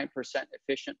 99.9%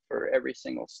 efficient for every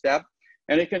single step.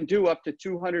 And it can do up to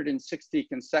 260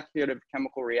 consecutive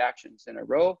chemical reactions in a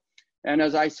row. And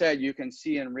as I said, you can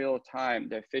see in real time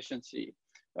the efficiency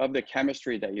of the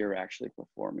chemistry that you're actually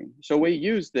performing. So we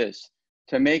use this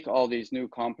to make all these new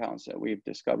compounds that we've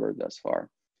discovered thus far.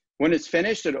 When it's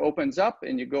finished, it opens up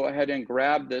and you go ahead and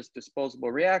grab this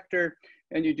disposable reactor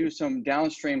and you do some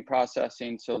downstream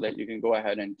processing so that you can go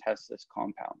ahead and test this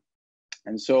compound.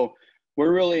 And so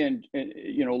we're really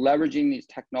leveraging these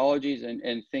technologies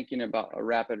and thinking about a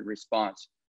rapid response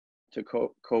to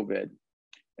COVID.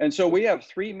 And so we have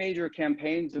 3 major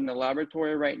campaigns in the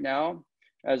laboratory right now.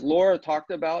 As Laura talked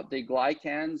about, the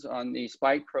glycans on the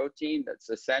spike protein that's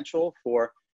essential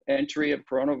for entry of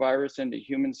coronavirus into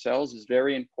human cells is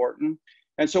very important.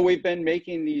 And so we've been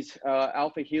making these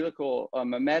alpha helical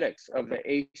mimetics of the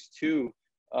ACE2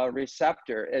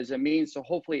 receptor as a means to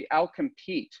hopefully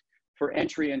outcompete for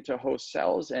entry into host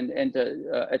cells and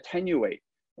to attenuate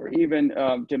or even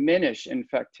diminish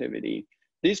infectivity.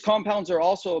 These compounds are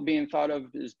also being thought of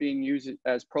as being used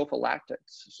as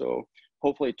prophylactics. So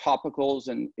hopefully topicals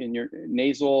in your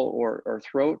nasal or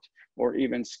throat, or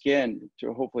even skin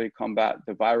to hopefully combat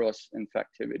the virus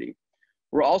infectivity.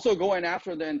 We're also going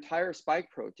after the entire spike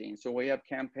protein. So we have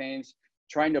campaigns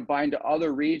trying to bind to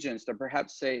other regions to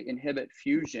perhaps say inhibit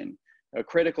fusion, a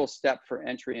critical step for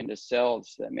entry into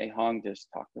cells that Mei Hong just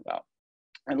talked about.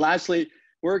 And lastly,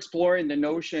 we're exploring the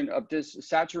notion of just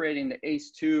saturating the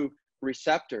ACE2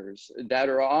 receptors that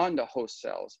are on the host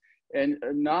cells and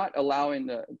not allowing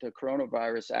the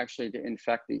coronavirus actually to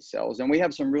infect these cells. And we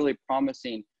have some really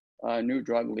promising new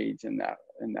drug leads in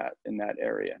that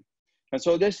area. And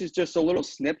so this is just a little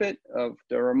snippet of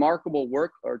the remarkable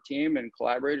work our team and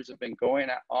collaborators have been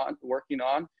working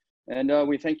on. And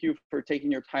we thank you for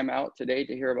taking your time out today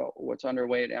to hear about what's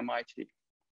underway at MIT.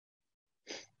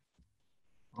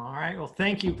 All right, well,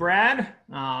 thank you, Brad.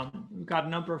 We've got a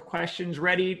number of questions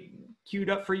ready,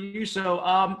 queued up for you. So,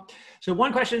 so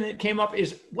one question that came up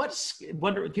is,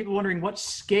 people wondering what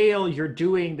scale you're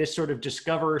doing this sort of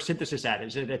discover synthesis at?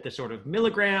 Is it at the sort of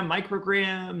milligram,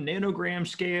 microgram, nanogram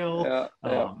scale?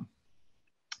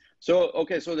 So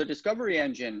the discovery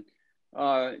engine,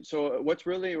 so what's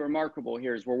really remarkable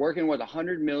here is we're working with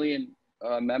 100 million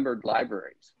membered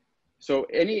libraries. So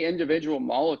any individual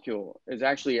molecule is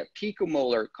actually at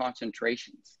picomolar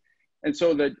concentrations. And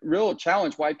so the real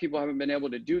challenge why people haven't been able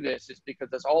to do this is because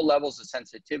there's all levels of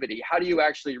sensitivity. How do you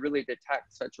actually really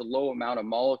detect such a low amount of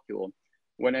molecule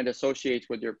when it associates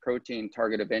with your protein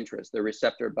target of interest, the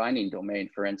receptor binding domain,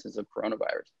 for instance, of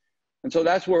coronavirus? And so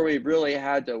that's where we've really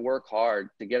had to work hard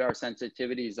to get our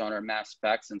sensitivities on our mass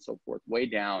specs and so forth way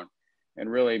down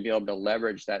and really be able to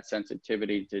leverage that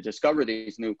sensitivity to discover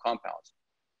these new compounds.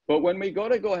 But when we go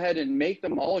ahead and make the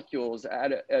molecules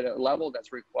at a level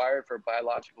that's required for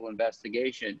biological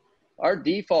investigation, our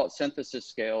default synthesis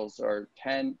scales are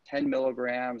 10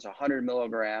 milligrams, 100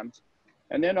 milligrams.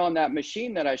 And then on that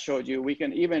machine that I showed you, we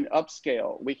can even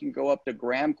upscale. We can go up to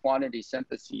gram quantity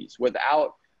syntheses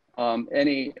without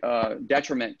any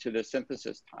detriment to the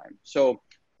synthesis time. So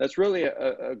that's really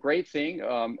a great thing.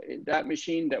 That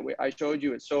machine that I showed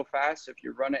you, it's so fast. If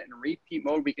you run it in repeat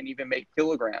mode, we can even make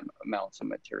kilogram amounts of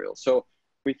material. So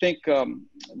we think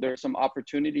there's some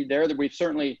opportunity there. That we've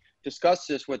certainly discussed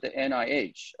this with the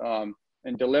NIH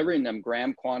and delivering them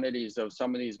gram quantities of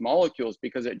some of these molecules,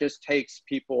 because it just takes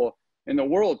people in the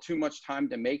world too much time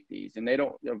to make these, and they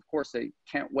don't. Of course, they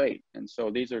can't wait. And so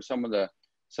these are some of the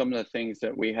things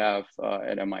that we have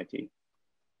at MIT.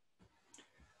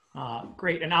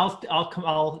 Great, and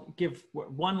I'll give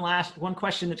one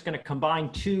question that's going to combine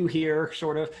two here,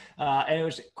 sort of, and it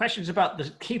was questions about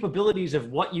the capabilities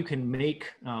of what you can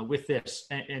make with this,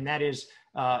 and that is,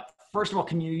 first of all,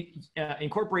 can you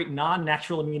incorporate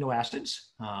non-natural amino acids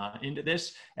into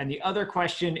this? And the other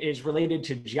question is related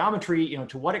to geometry. You know,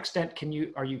 to what extent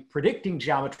are you predicting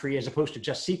geometry as opposed to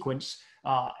just sequence?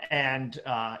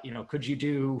 You know, could you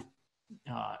do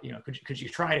could you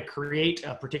try to create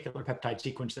a particular peptide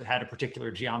sequence that had a particular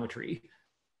geometry?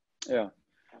 Yeah.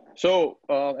 So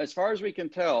as far as we can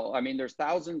tell, I mean, there's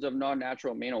thousands of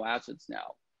non-natural amino acids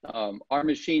now. Our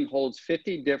machine holds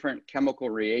 50 different chemical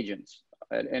reagents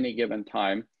at any given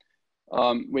time.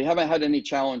 We haven't had any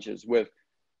challenges with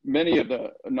many of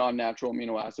the non-natural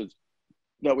amino acids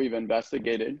that we've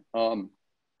investigated.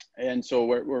 And so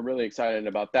we're really excited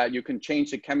about that. You can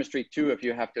change the chemistry too if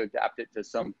you have to adapt it to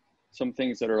some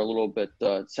things that are a little bit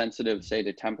sensitive, say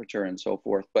to temperature and so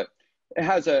forth, but it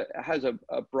has a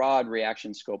broad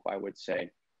reaction scope, I would say.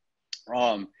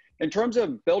 In terms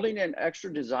of building in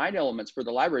extra design elements for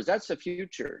the libraries, that's the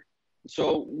future.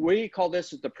 So we call this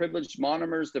the privileged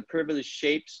monomers, the privileged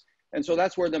shapes. And so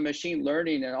that's where the machine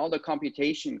learning and all the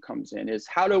computation comes in, is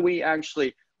how do we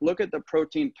actually look at the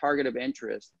protein target of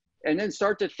interest and then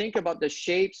start to think about the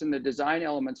shapes and the design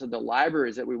elements of the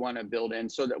libraries that we want to build in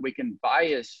so that we can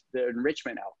bias the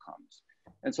enrichment outcomes.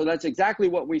 And so that's exactly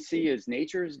what we see as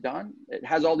nature's done. It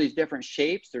has all these different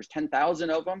shapes. There's 10,000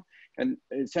 of them. And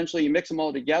essentially you mix them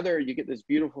all together, you get this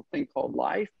beautiful thing called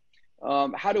life.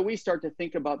 How do we start to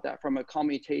think about that from a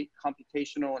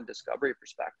computational and discovery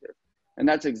perspective? And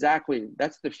that's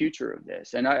the future of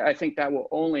this. And I think that will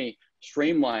only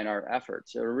streamline our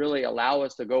efforts. It will really allow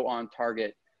us to go on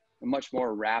target in a much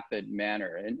more rapid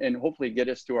manner and hopefully get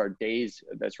us to our days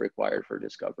that's required for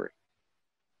discovery.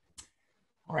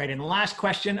 All right, and the last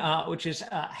question, which is,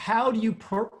 how do you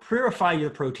purify your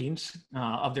proteins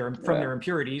from their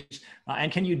impurities,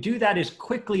 and can you do that as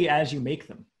quickly as you make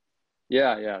them?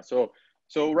 Yeah.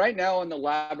 So right now in the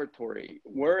laboratory,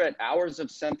 we're at hours of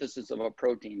synthesis of a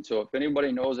protein. So if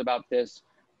anybody knows about this,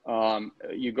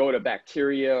 you go to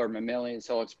bacteria or mammalian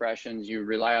cell expressions, you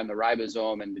rely on the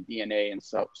ribosome and the DNA and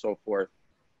so forth.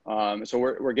 So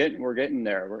we're getting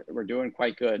there. We're doing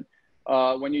quite good.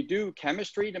 When you do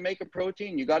chemistry to make a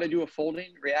protein, you got to do a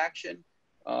folding reaction.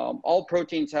 All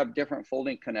proteins have different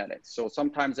folding kinetics. So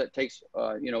sometimes that takes,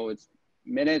 it's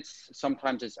minutes,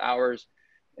 sometimes it's hours.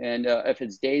 And if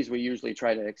it's days, we usually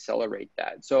try to accelerate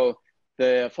that. So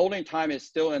the folding time is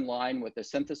still in line with the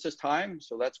synthesis time.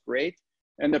 So that's great.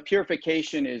 And the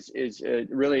purification is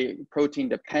really protein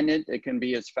dependent. It can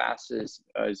be as fast as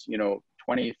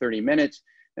 20, 30 minutes.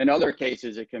 In other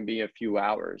cases, it can be a few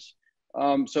hours.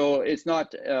 So it's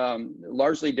not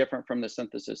largely different from the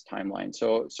synthesis timeline.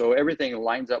 So everything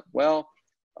lines up well.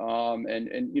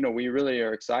 We really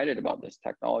are excited about this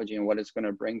technology and what it's going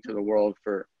to bring to the world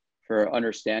for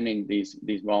understanding these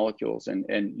molecules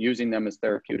and using them as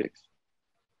therapeutics.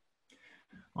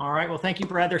 All right, well, thank you,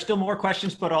 Brad. There's still more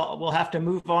questions, but we'll have to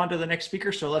move on to the next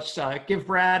speaker. So let's give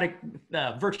Brad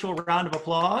a virtual round of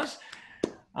applause.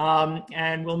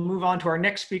 And we'll move on to our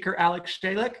next speaker, Alex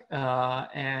Shalek,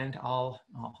 and I'll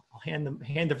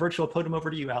hand the virtual podium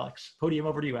over to you, Alex.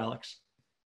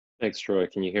 Thanks, Troy.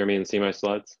 Can you hear me and see my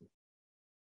slides?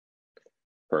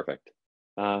 Perfect.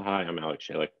 Hi, I'm Alex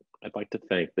Shalek. I'd like to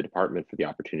thank the department for the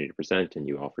opportunity to present and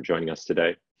you all for joining us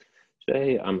today.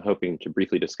 Today, I'm hoping to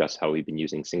briefly discuss how we've been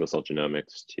using single-cell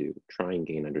genomics to try and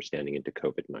gain understanding into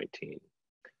COVID-19.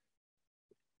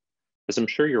 As I'm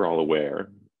sure you're all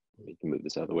aware, we can move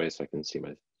this out of the way so I can see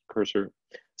my cursor.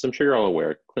 So I'm sure you're all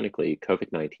aware, clinically,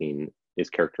 COVID-19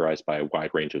 is characterized by a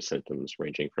wide range of symptoms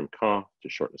ranging from cough to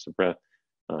shortness of breath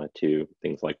to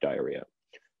things like diarrhea.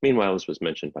 Meanwhile, as was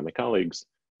mentioned by my colleagues,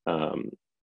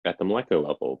 at the molecular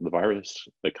level, the virus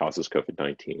that causes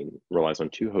COVID-19 relies on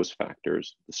two host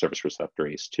factors, the surface receptor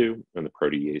ACE2 and the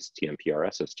protease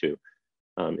TMPRSS2,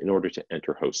 in order to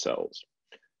enter host cells.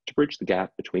 To bridge the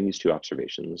gap between these two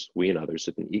observations, we and others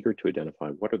have been eager to identify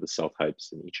what are the cell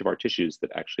types in each of our tissues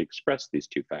that actually express these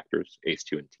two factors,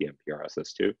 ACE2 and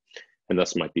TMPRSS2, and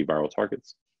thus might be viral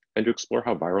targets, and to explore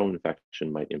how viral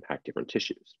infection might impact different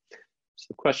tissues. So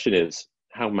the question is,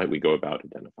 how might we go about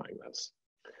identifying this?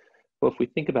 Well, if we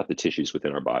think about the tissues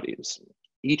within our bodies,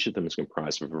 each of them is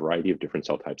comprised of a variety of different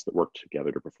cell types that work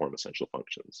together to perform essential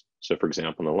functions. So for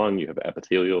example, in the lung, you have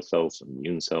epithelial cells,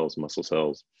 immune cells, muscle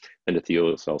cells,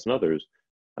 endothelial cells, and others,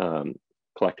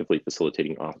 collectively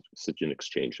facilitating oxygen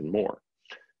exchange and more.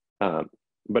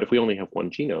 But if we only have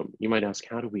one genome, you might ask,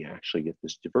 how do we actually get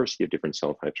this diversity of different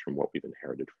cell types from what we've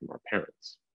inherited from our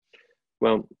parents?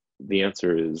 Well, the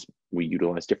answer is we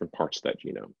utilize different parts of that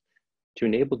genome. To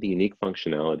enable the unique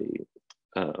functionality,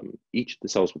 each of the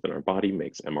cells within our body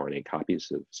makes mRNA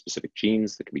copies of specific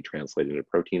genes that can be translated into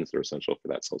proteins that are essential for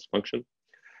that cell's function.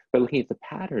 By looking at the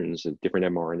patterns of different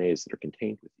mRNAs that are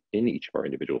contained within each of our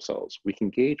individual cells, we can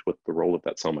gauge what the role of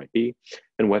that cell might be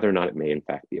and whether or not it may in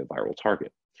fact be a viral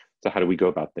target. So how do we go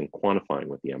about then quantifying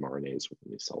what the mRNAs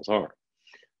within these cells are?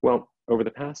 Well, over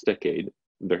the past decade,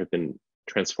 there have been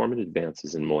transformative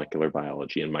advances in molecular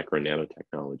biology and micro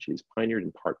nanotechnologies, pioneered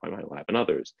in part by my lab and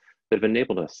others, that have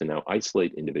enabled us to now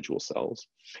isolate individual cells,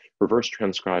 reverse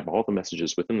transcribe all the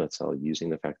messages within that cell using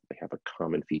the fact that they have a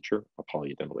common feature, a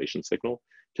polyadenylation signal,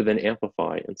 to then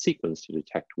amplify and sequence to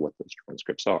detect what those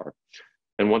transcripts are.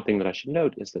 And one thing that I should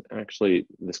note is that actually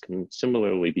this can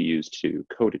similarly be used to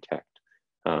co-detect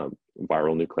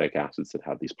viral nucleic acids that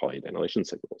have these polyadenylation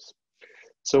signals.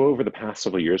 So over the past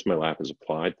several years, my lab has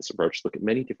applied this approach to look at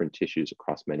many different tissues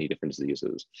across many different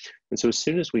diseases. And so as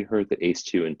soon as we heard that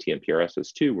ACE2 and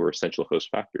TMPRSS2 were essential host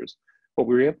factors, what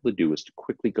we were able to do was to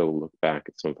quickly go look back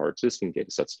at some of our existing data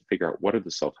sets to figure out what are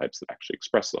the cell types that actually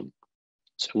express them.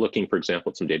 So looking, for example,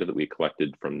 at some data that we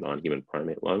collected from non-human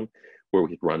primate lung, where we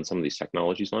could run some of these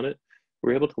technologies on it,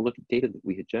 we were able to look at data that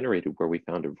we had generated where we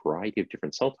found a variety of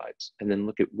different cell types, and then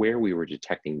look at where we were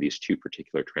detecting these two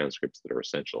particular transcripts that are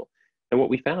essential. And what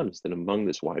we found is that among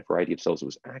this wide variety of cells, it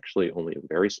was actually only a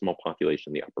very small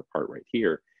population in the upper part right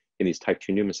here in these type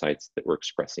 2 pneumocytes that were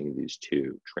expressing these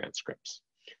two transcripts.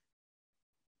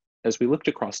 As we looked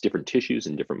across different tissues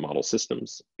and different model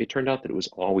systems, it turned out that it was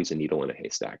always a needle in a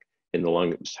haystack. In the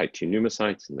lung, it was type 2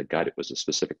 pneumocytes. In the gut, it was a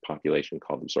specific population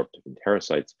called absorptive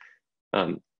enterocytes.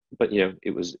 But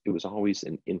it was always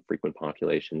an infrequent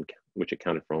population, which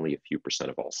accounted for only a few %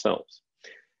 of all cells.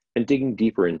 And digging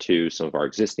deeper into some of our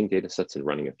existing data sets and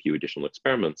running a few additional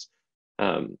experiments,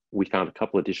 we found a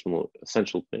couple additional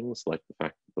essential things, like the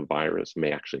fact that the virus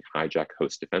may actually hijack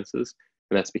host defenses.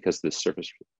 And that's because this surface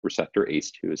receptor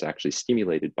ACE2 is actually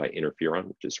stimulated by interferon,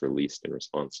 which is released in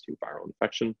response to viral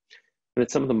infection. And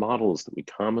that some of the models that we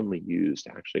commonly use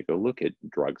to actually go look at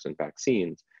drugs and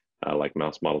vaccines, like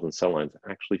mouse models and cell lines,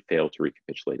 actually fail to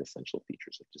recapitulate essential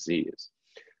features of disease.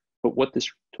 But what this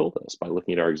told us by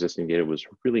looking at our existing data was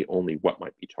really only what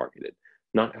might be targeted,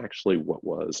 not actually what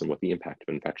was and what the impact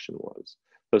of infection was.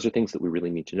 Those are things that we really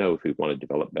need to know if we want to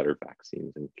develop better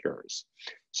vaccines and cures.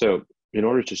 So in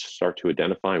order to start to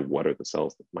identify what are the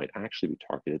cells that might actually be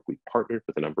targeted, we partnered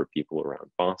with a number of people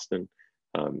around Boston,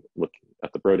 looking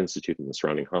at the Broad Institute and the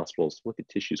surrounding hospitals to look at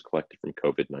tissues collected from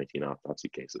COVID-19 autopsy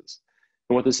cases.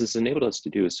 And what this has enabled us to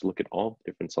do is to look at all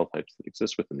the different cell types that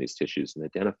exist within these tissues and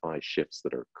identify shifts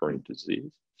that are occurring in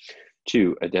disease,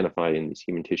 to identify in these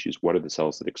human tissues what are the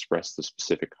cells that express the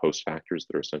specific host factors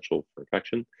that are essential for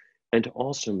infection, and to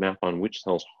also map on which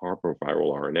cells harbor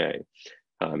viral RNA.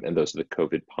 And those are the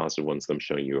COVID positive ones that I'm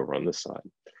showing you over on this side.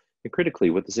 And critically,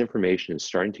 what this information is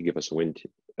starting to give us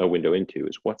a window into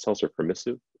is what cells are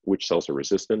permissive, which cells are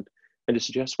resistant, and to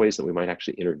suggest ways that we might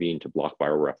actually intervene to block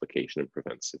viral replication and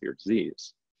prevent severe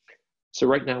disease. So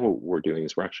right now what we're doing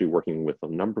is we're actually working with a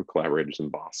number of collaborators in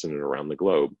Boston and around the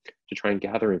globe to try and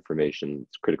gather information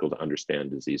that's critical to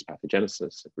understand disease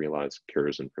pathogenesis and realize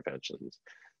cures and preventions.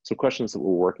 Some questions that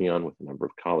we're working on with a number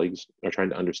of colleagues are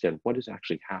trying to understand what is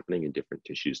actually happening in different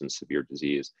tissues in severe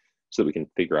disease so that we can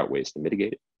figure out ways to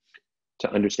mitigate it,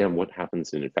 to understand what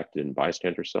happens in infected and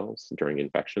bystander cells during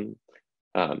infection,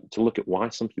 to look at why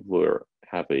some people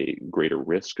have a greater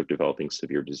risk of developing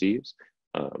severe disease,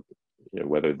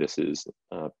 whether this is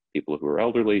people who are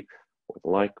elderly or the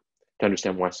like, to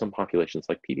understand why some populations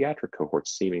like pediatric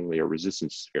cohorts seemingly are resistant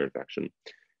to severe infection,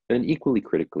 and then equally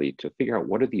critically to figure out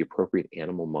what are the appropriate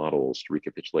animal models to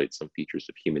recapitulate some features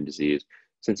of human disease,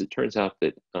 since it turns out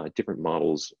that different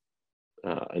models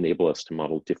enable us to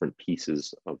model different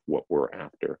pieces of what we're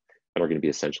after and are going to be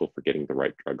essential for getting the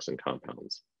right drugs and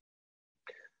compounds.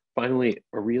 Finally,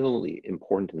 a really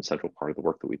important and central part of the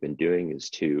work that we've been doing is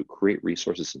to create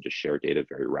resources and to share data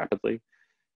very rapidly.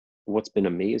 What's been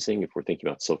amazing, if we're thinking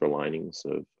about silver linings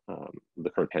of the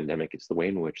current pandemic, is the way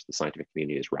in which the scientific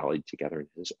community has rallied together and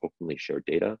has openly shared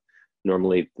data.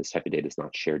 Normally, this type of data is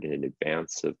not shared in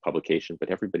advance of publication, but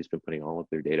everybody's been putting all of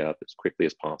their data up as quickly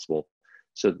as possible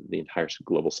so that the entire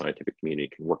global scientific community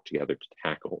can work together to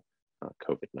tackle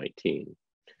COVID-19.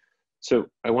 So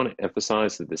I want to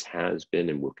emphasize that this has been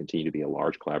and will continue to be a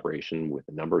large collaboration with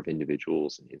a number of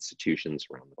individuals and institutions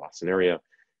around the Boston area,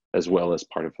 as well as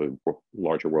part of a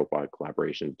larger worldwide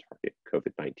collaboration to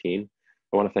target COVID-19.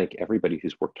 I want to thank everybody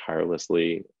who's worked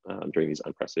tirelessly during these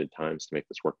unprecedented times to make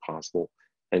this work possible,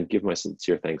 and give my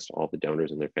sincere thanks to all the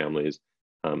donors and their families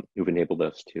who've enabled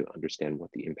us to understand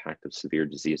what the impact of severe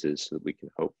disease is so that we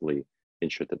can hopefully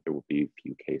ensure that there will be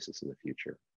few cases in the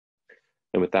future.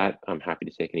 And with that, I'm happy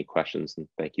to take any questions, and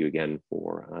thank you again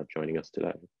for joining us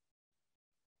today.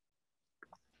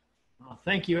 Well,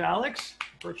 thank you, Alex.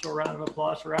 Virtual round of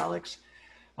applause for Alex.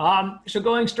 So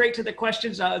going straight to the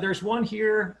questions, there's one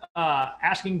here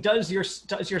asking, does your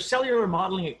cellular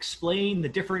modeling explain the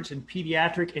difference in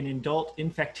pediatric and adult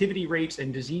infectivity rates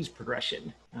and disease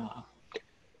progression?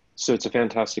 So it's a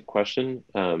fantastic question.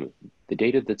 The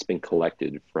data that's been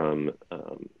collected from,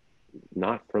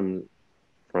 not from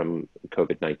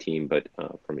COVID-19, but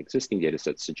from existing data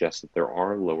sets suggests that there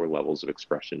are lower levels of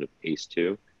expression of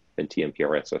ACE2 and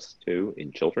TMPRSS2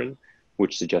 in children,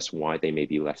 which suggests why they may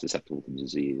be less susceptible to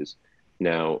disease.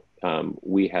 Now,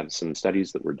 we have some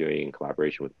studies that we're doing in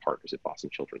collaboration with partners at Boston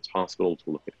Children's Hospital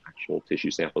to look at actual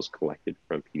tissue samples collected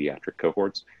from pediatric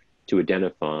cohorts to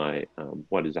identify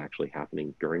what is actually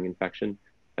happening during infection.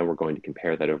 And we're going to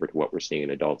compare that over to what we're seeing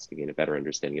in adults to gain a better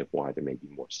understanding of why there may be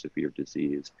more severe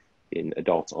disease in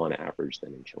adults on average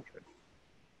than in children.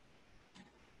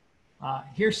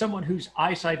 Here's someone whose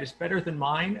eyesight is better than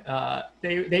mine.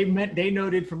 They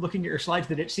noted from looking at your slides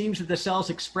that it seems that the cells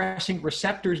expressing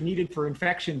receptors needed for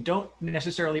infection don't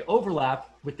necessarily overlap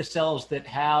with the cells that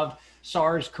have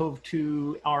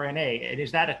SARS-CoV-2 RNA. And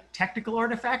is that a technical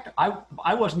artifact?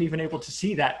 I wasn't even able to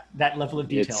see that level of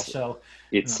detail.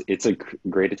 It's a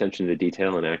great attention to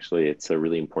detail, and actually it's a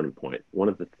really important point. One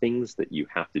of the things that you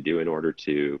have to do in order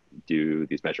to do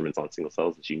these measurements on single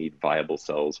cells is you need viable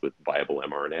cells with viable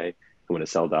mRNA. And when a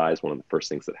cell dies, one of the first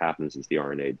things that happens is the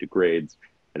RNA degrades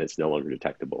and it's no longer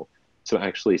detectable. So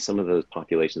actually some of those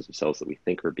populations of cells that we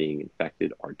think are being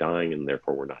infected are dying, and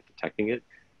therefore we're not detecting it.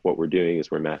 What we're doing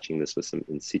is we're matching this with some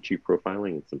in situ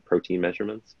profiling and some protein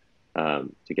measurements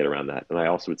to get around that. And I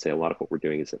also would say a lot of what we're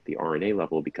doing is at the RNA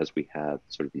level, because we have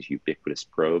sort of these ubiquitous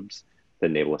probes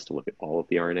that enable us to look at all of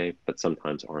the RNA, but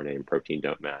sometimes RNA and protein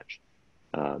don't match.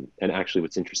 And actually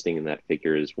what's interesting in that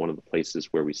figure is one of the places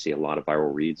where we see a lot of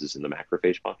viral reads is in the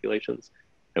macrophage populations.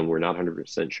 And we're not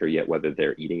 100% sure yet whether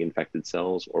they're eating infected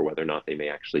cells or whether or not they may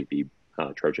actually be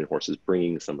Trojan horses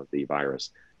bringing some of the virus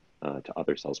to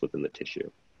other cells within the tissue.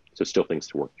 So still things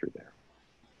to work through there.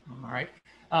 All right.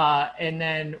 And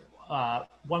then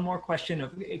one more question.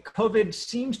 COVID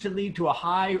seems to lead to a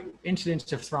high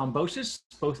incidence of thrombosis,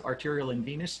 both arterial and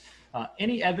venous.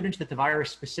 Any evidence that the virus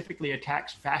specifically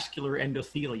attacks vascular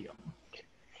endothelium?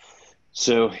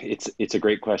 So it's a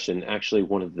great question. Actually,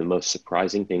 one of the most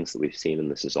surprising things that we've seen, and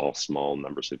this is all small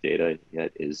numbers of data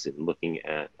yet, is in looking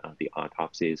at the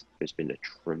autopsies, there's been a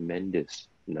tremendous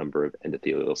number of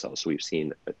endothelial cells. So we've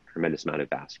seen a tremendous amount of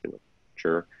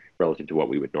vasculature relative to what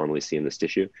we would normally see in this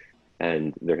tissue.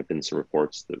 And there have been some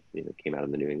reports that came out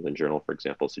in the New England Journal, for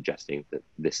example, suggesting that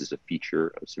this is a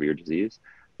feature of severe disease.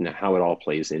 Now, how it all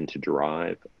plays in to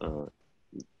drive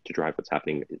what's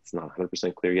happening, it's not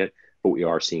 100% clear yet, but we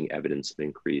are seeing evidence of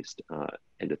increased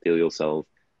endothelial cells.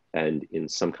 And in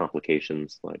some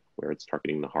complications, like where it's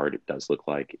targeting the heart, it does look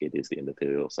like it is the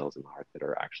endothelial cells in the heart that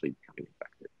are actually becoming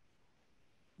infected.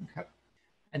 Okay.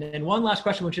 And then one last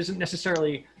question, which isn't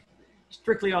necessarily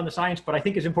strictly on the science, but I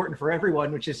think is important for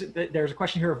everyone, which is that there's a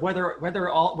question here of whether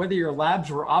your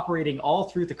labs were operating all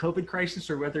through the COVID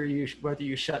crisis or whether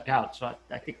you shut down. So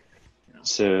I think.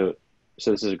 So this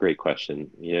is a great question.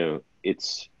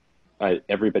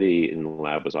 Everybody in the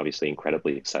lab was obviously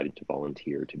incredibly excited to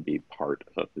volunteer to be part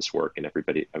of this work, and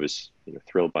I was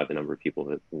thrilled by the number of people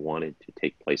that wanted to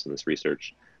take place in this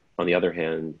research. On the other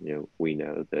hand, we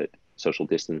know that social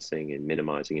distancing and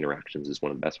minimizing interactions is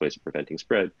one of the best ways of preventing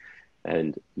spread,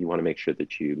 and you want to make sure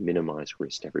that you minimize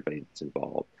risk to everybody that's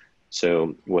involved.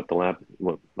 So what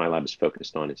my lab is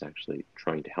focused on is actually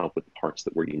trying to help with the parts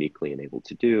that we're uniquely enabled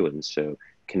to do, and so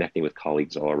connecting with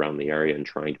colleagues all around the area and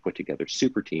trying to put together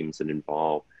super teams that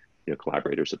involve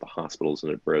collaborators at the hospitals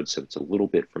and at Broad. So it's a little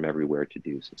bit from everywhere to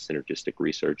do some synergistic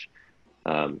research.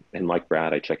 And like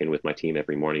Brad, I check in with my team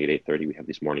every morning at 8:30. We have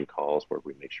these morning calls where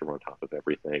we make sure we're on top of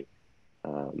everything.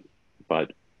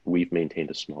 But we've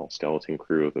maintained a small skeleton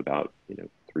crew of about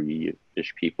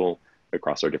 3-ish people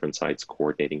across our different sites,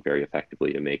 coordinating very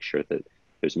effectively to make sure that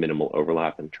there's minimal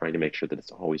overlap and trying to make sure that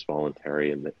it's always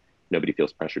voluntary and that nobody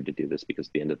feels pressured to do this, because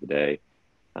at the end of the day,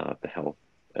 the health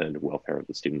and welfare of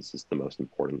the students is the most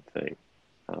important thing.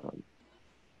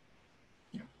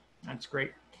 Yeah, that's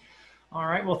great. All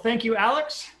right, well, thank you,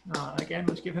 Alex. Again,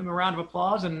 let's give him a round of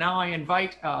applause. And now I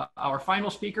invite our final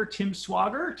speaker, Tim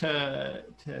Swager,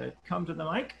 to come to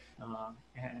the mic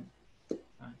and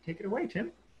take it away,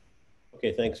 Tim.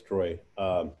 Okay, thanks, Troy.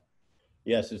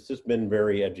 Yes, it's just been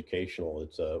very educational.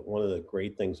 It's one of the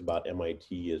great things about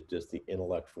MIT is just the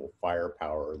intellectual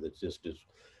firepower that's just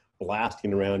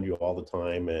blasting around you all the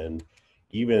time. And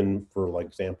even for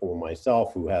example,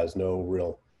 myself, who has no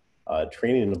real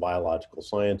training in the biological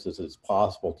sciences, it's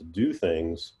possible to do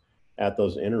things at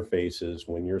those interfaces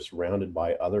when you're surrounded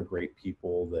by other great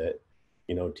people that,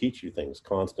 teach you things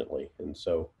constantly. And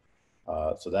so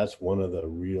that's one of the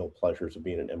real pleasures of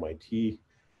being at MIT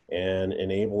and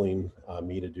enabling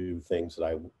me to do things that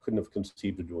I couldn't have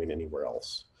conceived of doing anywhere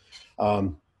else.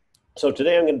 So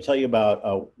today I'm going to tell you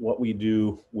about what we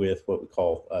do with what we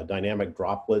call dynamic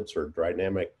droplets or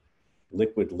dynamic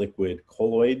liquid-liquid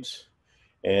colloids.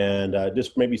 And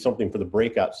just maybe something for the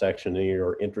breakout section if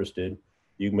you're interested.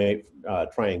 You may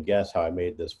try and guess how I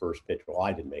made this first picture. Well,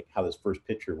 I didn't make how this first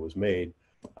picture was made.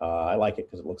 I like it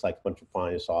because it looks like a bunch of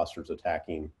flying saucers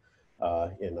attacking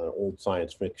in an old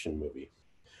science fiction movie.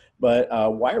 But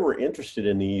why we're interested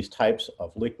in these types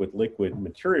of liquid-liquid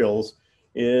materials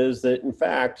is that, in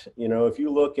fact, if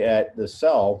you look at the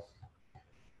cell,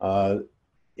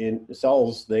 in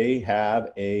cells, they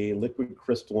have a liquid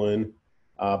crystalline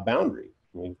boundary.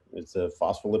 It's a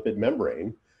phospholipid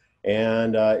membrane.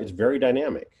 And it's very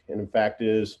dynamic. And in fact,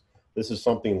 this is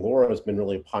something Laura has been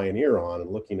really a pioneer on,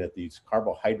 and looking at these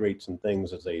carbohydrates and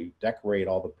things as they decorate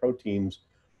all the proteins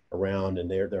around, and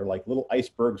they're like little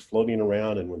icebergs floating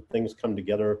around, and when things come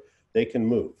together, they can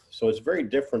move. So it's very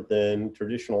different than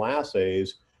traditional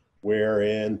assays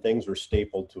wherein things are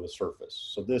stapled to a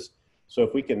surface. So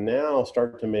if we can now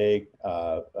start to make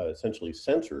essentially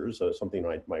sensors, something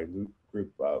my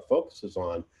group focuses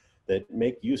on, that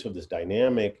make use of this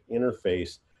dynamic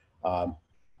interface,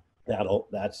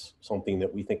 that's something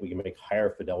that we think we can make higher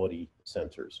fidelity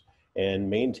sensors and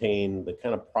maintain the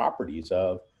kind of properties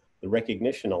of the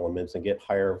recognition elements and get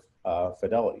higher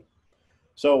fidelity.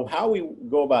 So how we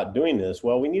go about doing this?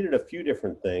 Well, we needed a few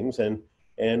different things, and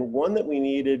one that we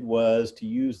needed was to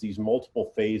use these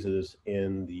multiple phases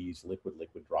in these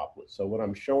liquid-liquid droplets. So what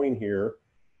I'm showing here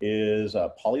is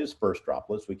polydispersed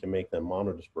droplets. We can make them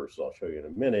monodispersed, I'll show you in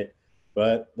a minute.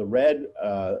 But the red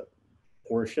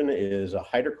portion is a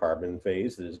hydrocarbon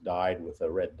phase that is dyed with a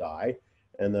red dye,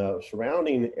 and the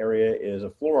surrounding area is a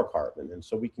fluorocarbon. And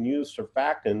so we can use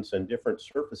surfactants and different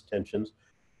surface tensions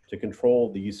to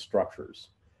control these structures.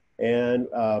 And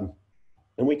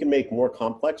we can make more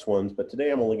complex ones, but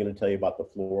today I'm only going to tell you about the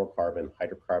fluorocarbon,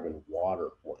 hydrocarbon, water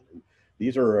one. And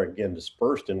these are, again,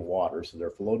 dispersed in water, so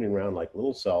they're floating around like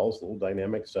little cells, little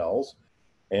dynamic cells.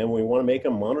 And when we want to make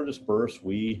them monodisperse,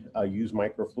 we use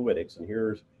microfluidics. And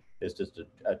here's just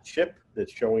a chip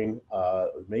that's showing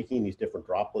making these different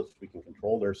droplets. We can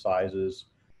control their sizes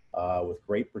with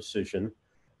great precision.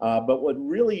 But what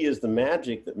really is the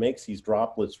magic that makes these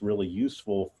droplets really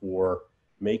useful for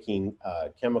making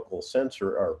chemical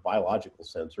sensor or biological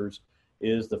sensors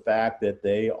is the fact that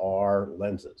they are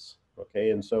lenses.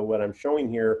 Okay, and so what I'm showing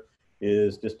here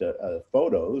is just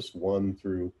photos 1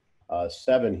 through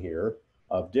 7 here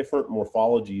of different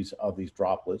morphologies of these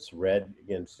droplets. Red,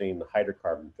 again, seeing the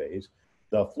hydrocarbon phase.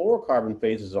 The fluorocarbon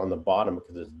phase is on the bottom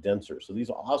because it's denser. So these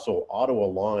also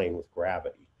auto-align with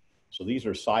gravity. So these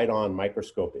are side-on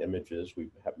microscope images. We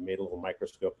have made a little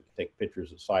microscope that can take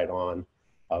pictures of side-on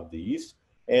of these.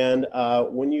 And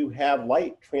when you have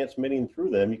light transmitting through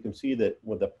them, you can see that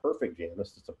with a perfect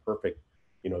Janus, it's a perfect,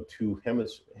 2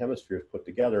 hemispheres put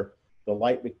together, the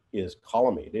light is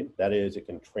collimated. That is, it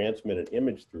can transmit an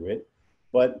image through it.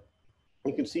 But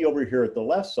you can see over here at the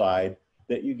left side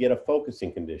that you get a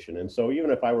focusing condition. And so even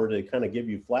if I were to kind of give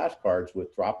you flashcards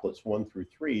with droplets 1 through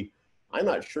 3, I'm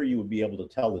not sure you would be able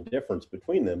to tell the difference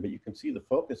between them, but you can see the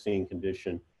focusing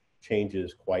condition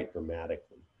changes quite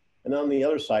dramatically. And on the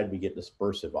other side, we get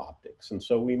dispersive optics. And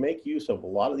so we make use of a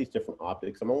lot of these different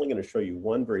optics. I'm only going to show you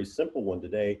one very simple one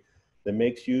today that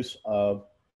makes use of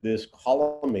this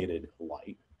collimated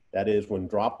light. That is, when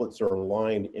droplets are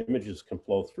aligned, images can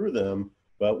flow through them,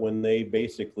 but when they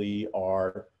basically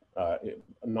are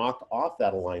knocked off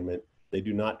that alignment, they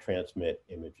do not transmit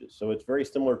images. So it's very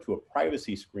similar to a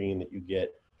privacy screen that you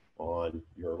get on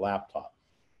your laptop.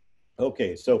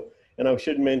 Okay, so, and I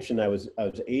should mention I was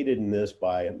aided in this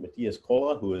by Matthias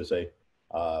Kolla, who is a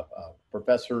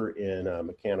professor in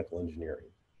mechanical engineering.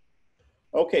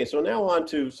 Okay, so now on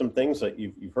to some things that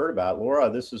you've heard about. Laura,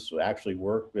 this is actually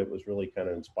work that was really kind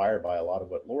of inspired by a lot of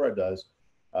what Laura does.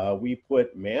 We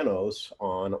put mannose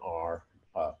on our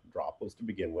droplets to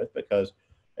begin with, because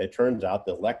it turns out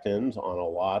that lectins on a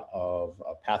lot of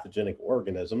pathogenic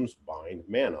organisms bind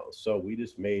mannose. So we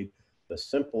just made the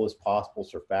simplest possible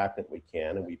surfactant we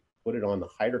can, and we put it on the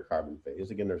hydrocarbon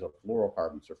phase. Again, there's a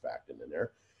fluorocarbon surfactant in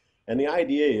there. And the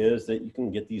idea is that you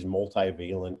can get these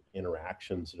multivalent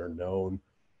interactions that are known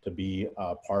to be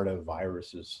part of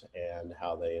viruses and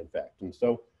how they infect. And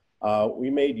so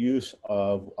we made use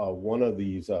of one of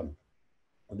these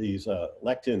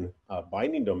lectin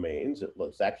binding domains. It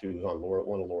was actually on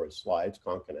one of Laura's slides,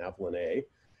 concanavalin A.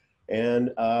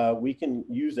 And we can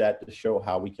use that to show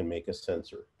how we can make a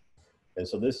sensor. And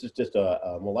so this is just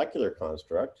a molecular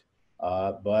construct.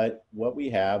 But what we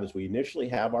have is we initially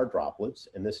have our droplets,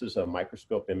 and this is a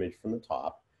microscope image from the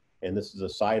top, and this is a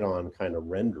side-on kind of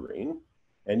rendering.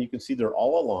 And you can see they're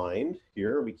all aligned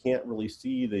here. We can't really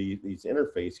see these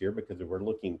interface here because we're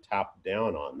looking top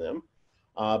down on them.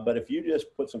 But if you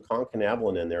just put some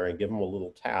concanavalin in there and give them a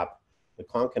little tap, the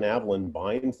concanavalin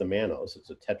binds the mannose. It's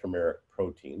a tetrameric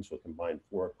protein, so it can bind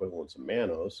 4 equivalents of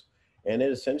mannose, and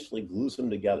it essentially glues them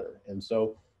together. And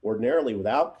so ordinarily,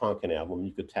 without concanavalin,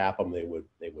 you could tap them, they would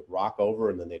rock over,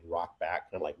 and then they'd rock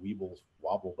back, kind of like weebles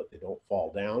wobble, but they don't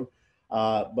fall down.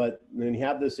 But when you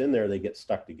have this in there, they get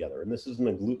stuck together. And this is an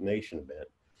agglutination event.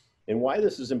 And why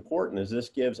this is important is this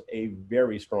gives a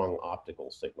very strong optical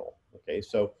signal. Okay,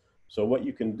 so what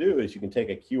you can do is you can take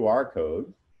a QR code,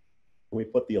 and we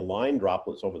put the aligned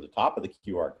droplets over the top of the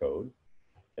QR code,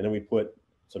 And then we put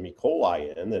some E.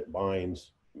 coli in that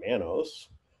binds mannose,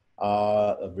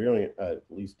 a variant, at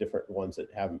least different ones that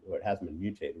hasn't been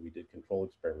mutated. We did control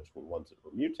experiments with ones that were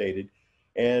mutated,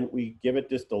 and we give it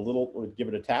just a little, we give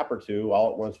it a tap or two. All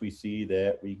at once we see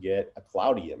that we get a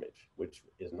cloudy image, which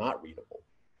is not readable.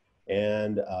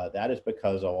 And that is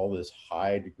because of all this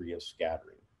high degree of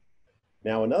scattering.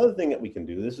 Now, another thing that we can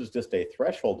do, this is just a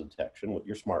threshold detection with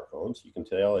your smartphones. You can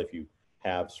tell if you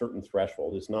have certain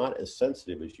threshold. It's not as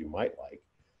sensitive as you might like.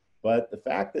 But the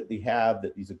fact that these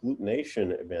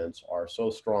agglutination events are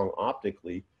so strong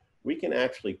optically, we can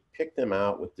actually pick them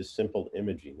out with this simple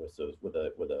imaging. With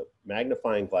a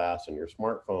magnifying glass on your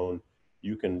smartphone,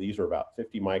 you can, these are about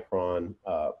 50 micron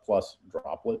plus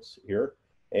droplets here,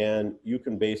 and you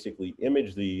can basically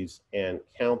image these and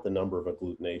count the number of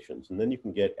agglutinations. And then you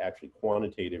can get actually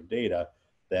quantitative data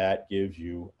that gives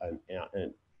you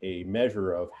a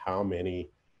measure of how many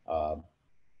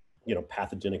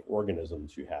pathogenic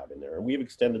organisms you have in there. And we've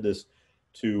extended this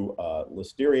to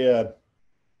Listeria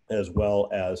as well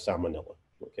as Salmonella.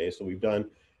 Okay, so we've done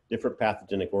different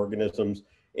pathogenic organisms.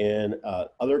 In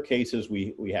other cases,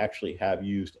 we actually have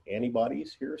used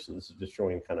antibodies here. So this is just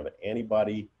showing kind of an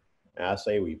antibody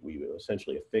assay. We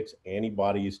essentially affix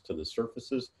antibodies to the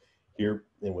surfaces here,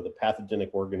 and with a pathogenic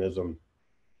organism,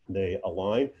 they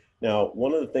align. Now,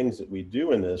 one of the things that we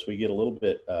do in this, we get a little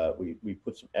bit, we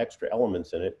put some extra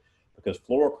elements in it. Because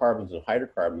fluorocarbons and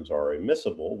hydrocarbons are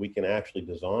immiscible, we can actually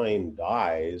design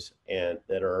dyes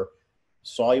that are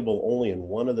soluble only in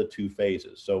one of the two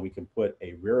phases. So we can put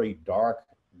a very dark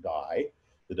dye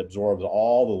that absorbs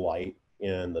all the light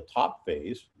in the top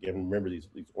phase. Again, remember these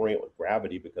orient with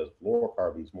gravity because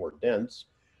fluorocarbon is more dense.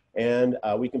 And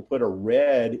we can put a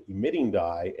red emitting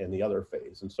dye in the other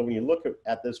phase. And so when you look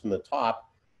at this from the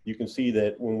top, you can see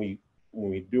that when we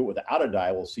do it without a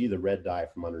dye, we'll see the red dye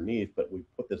from underneath, but we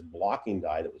put this blocking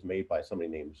dye that was made by somebody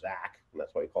named Zach, and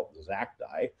that's why we call it the Zach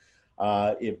dye.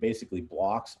 It basically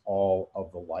blocks all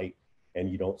of the light and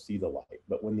you don't see the light.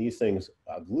 But when these things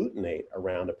agglutinate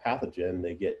around a pathogen,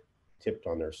 they get tipped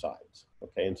on their sides,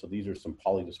 okay? And so these are some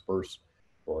polydispersed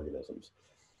organisms.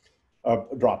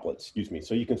 Droplets, excuse me.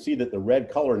 So you can see that the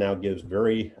red color now gives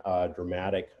very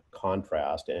dramatic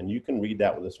contrast, and you can read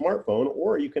that with a smartphone,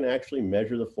 or you can actually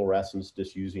measure the fluorescence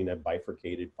just using a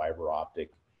bifurcated fiber optic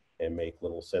and make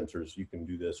little sensors. You can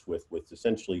do this with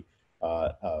essentially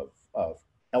of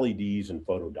LEDs and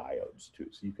photodiodes too.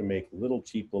 So you can make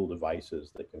cheap little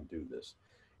devices that can do this.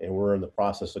 And we're in the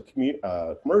process of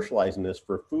commercializing this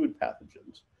for food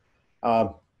pathogens.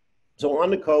 So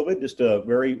on to COVID, just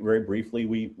very, very briefly,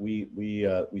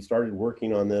 we started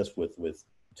working on this with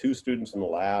 2 students in the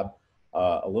lab.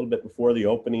 A little bit before the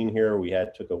opening here,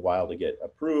 took a while to get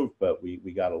approved, but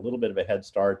we got a little bit of a head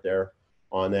start there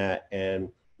on that. And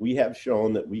we have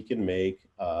shown that we can make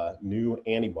new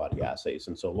antibody assays.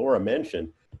 And so Laura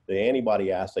mentioned the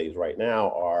antibody assays right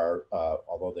now are,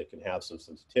 although they can have some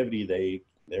sensitivity,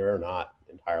 they're not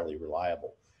entirely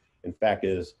reliable. In fact,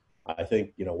 I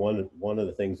think one of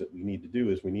the things that we need to do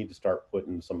is we need to start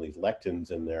putting some of these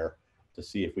lectins in there to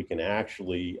see if we can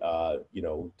actually,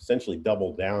 essentially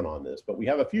double down on this. But we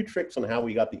have a few tricks on how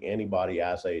we got the antibody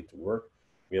assay to work.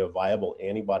 We have a viable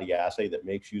antibody assay that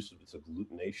makes use of this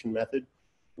agglutination method.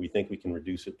 We think we can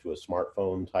reduce it to a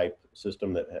smartphone type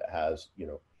system that has,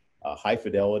 high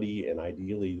fidelity and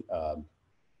ideally,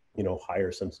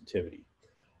 higher sensitivity.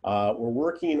 We're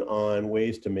working on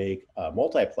ways to make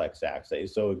multiplex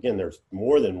assays. So again, there's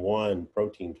more than one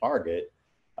protein target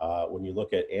when you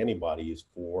look at antibodies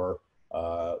for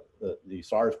the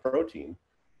SARS protein.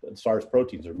 The SARS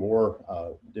proteins are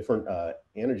more different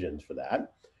antigens for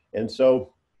that. And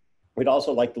so we'd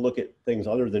also like to look at things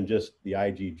other than just the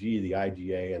IgG, the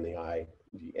IgA, and the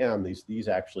IgM. These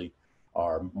actually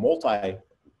are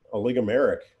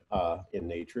multi-oligomeric in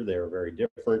nature. They're very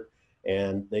different,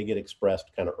 and they get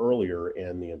expressed kind of earlier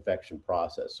in the infection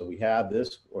process. So we have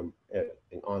this one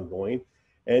ongoing.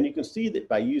 And you can see that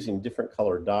by using different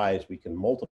colored dyes, we can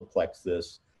multiplex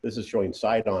this. This is showing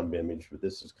side-on image, but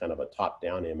this is kind of a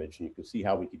top-down image. And you can see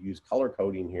how we could use color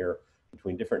coding here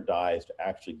between different dyes to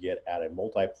actually get at a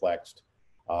multiplexed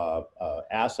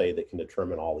assay that can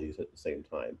determine all these at the same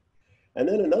time. And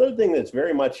then another thing that's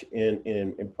very much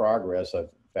in progress, in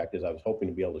fact, as I was hoping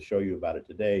to be able to show you about it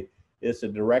today, is to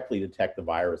directly detect the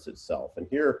virus itself. And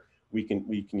here we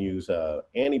can use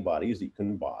antibodies that you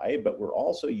can buy, but we're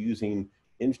also using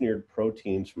engineered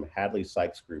proteins from Hadley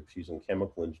Sykes Group. She's in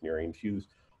chemical engineering. She was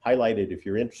highlighted, if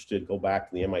you're interested, go back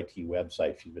to the MIT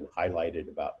website. She's been highlighted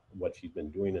about what she's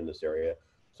been doing in this area.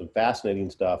 Some fascinating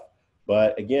stuff.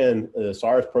 But again, the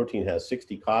SARS protein has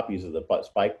 60 copies of the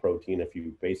spike protein. If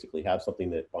you basically have something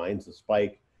that binds the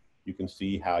spike, you can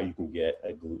see how you can get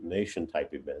agglutination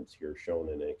type events here shown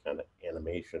in a kind of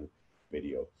animation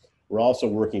video. We're also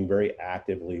working very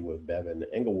actively with Bevan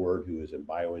Engelward, who is in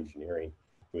bioengineering,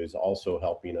 who is also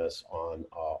helping us on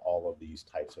all of these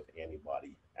types of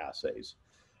antibody assays.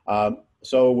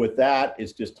 So with that,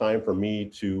 it's just time for me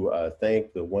to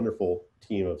thank the wonderful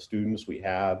team of students we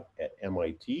have at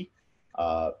MIT.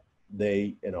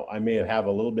 They, I may have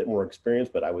a little bit more experience,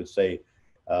 but I would say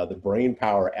the brain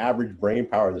power, average brain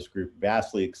power of this group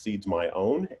vastly exceeds my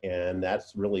own. And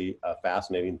that's really a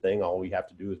fascinating thing. All we have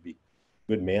to do is be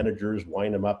good managers,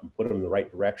 wind them up and put them in the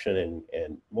right direction,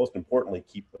 and most importantly,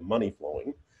 keep the money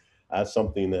flowing. That's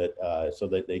something that, so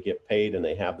that they get paid and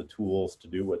they have the tools to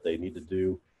do what they need to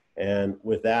do. And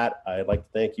with that, I'd like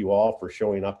to thank you all for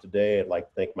showing up today. I'd like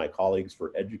to thank my colleagues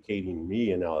for educating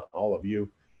me and all of you,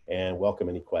 and welcome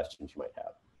any questions you might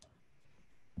have.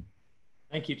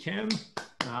 Thank you, Tim.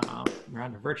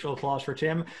 Round of virtual applause for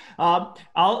Tim.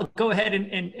 I'll go ahead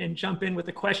and jump in with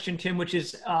a question, Tim, which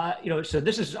is, so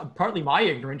this is partly my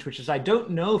ignorance, which is I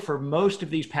don't know for most of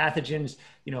these pathogens,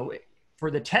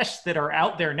 for the tests that are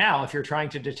out there now, if you're trying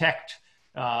to detect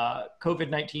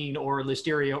COVID-19 or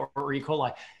Listeria or E.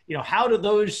 coli, how do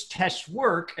those tests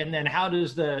work? And then how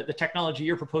does the technology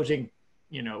you're proposing,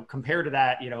 compare to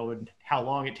that, and how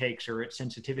long it takes or its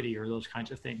sensitivity or those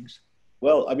kinds of things?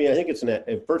 Well, I think it's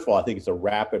first of all, I think it's a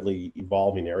rapidly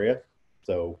evolving area.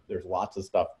 So there's lots of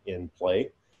stuff in play.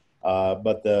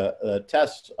 But the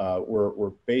tests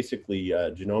were basically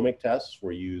genomic tests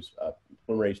where you use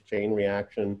polymerase chain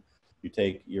reaction.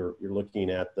 You're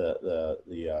looking at the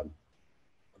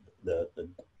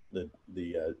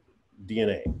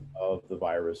DNA of the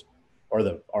virus or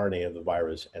the RNA of the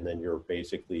virus, and then you're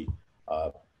basically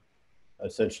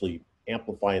essentially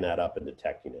amplifying that up and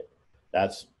detecting it.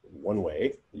 That's one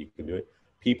way you can do it.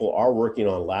 People are working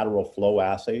on lateral flow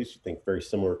assays. You think very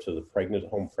similar to the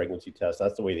home pregnancy test.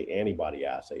 That's the way the antibody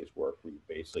assays work, where you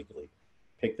basically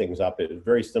pick things up. It is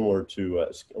very similar to,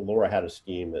 Laura had a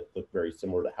scheme that looked very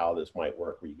similar to how this might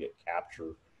work, where you get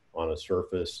capture on a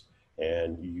surface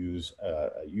and you use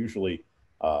usually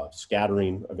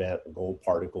scattering event, gold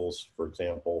particles, for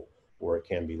example, or it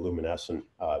can be luminescent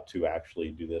to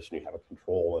actually do this, and you have a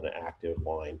control and an active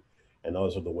line. And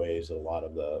those are the ways that a lot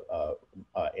of the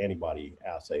antibody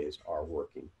assays are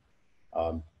working.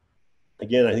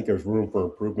 Again, I think there's room for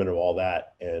improvement of all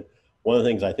that. And one of the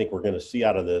things I think we're going to see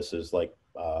out of this is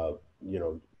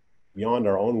beyond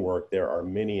our own work, there are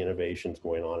many innovations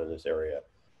going on in this area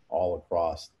all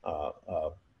across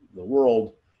the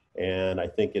world. And I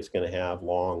think it's going to have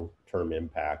long-term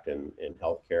impact in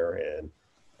healthcare and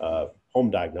home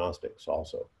diagnostics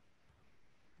also.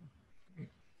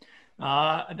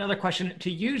 Another question, to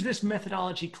use this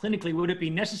methodology clinically, would it be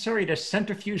necessary to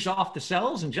centrifuge off the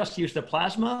cells and just use the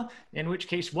plasma? In which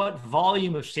case, what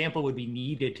volume of sample would be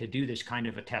needed to do this kind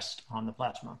of a test on the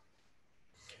plasma?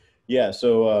 Yeah,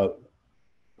 so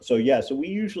we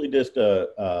usually just,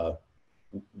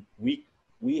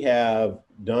 we have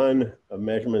done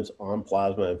measurements on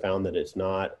plasma and found that it's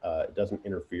not, it doesn't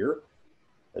interfere.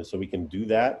 And so we can do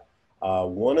that.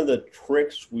 One of the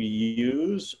tricks we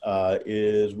use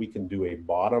is we can do a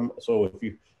bottom. So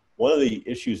one of the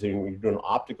issues when you're doing an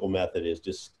optical method is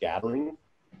just scattering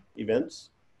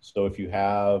events. So if you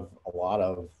have a lot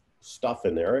of stuff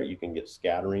in there, you can get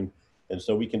scattering. And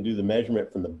so we can do the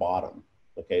measurement from the bottom.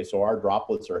 Okay, so our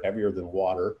droplets are heavier than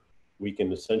water. We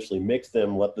can essentially mix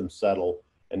them, let them settle,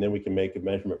 and then we can make a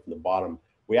measurement from the bottom.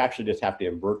 We actually just have to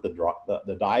invert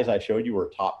the dyes I showed you were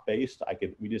top based.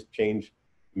 We just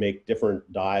make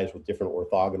different dyes with different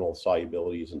orthogonal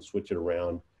solubilities and switch it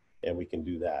around, and we can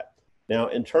do that. Now,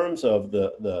 in terms of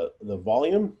the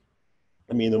volume,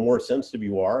 the more sensitive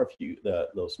you are,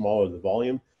 the smaller the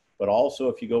volume, but also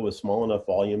if you go with small enough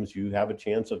volumes, you have a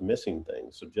chance of missing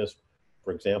things. So just,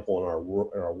 for example, in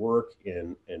our work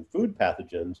in food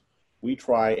pathogens, we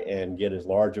try and get as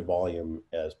large a volume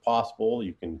as possible.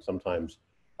 You can sometimes,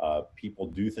 people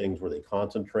do things where they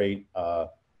concentrate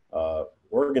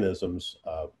organisms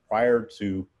prior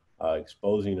to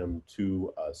exposing them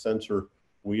to a sensor.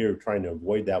 We are trying to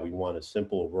avoid that. We want as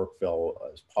simple a workflow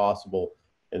as possible.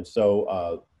 And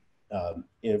so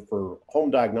for home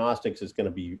diagnostics, it's going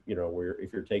to be, where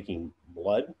if you're taking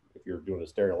blood, if you're doing a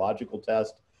serological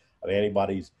test of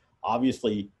antibodies,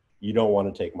 obviously you don't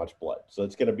want to take much blood. So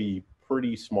it's going to be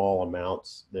pretty small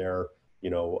amounts there,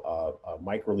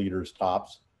 microliters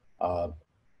tops.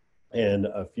 And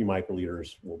a few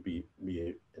microliters will be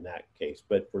in that case.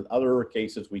 But for other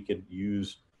cases, we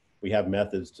have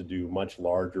methods to do much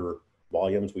larger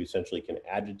volumes. We essentially can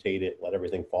agitate it, let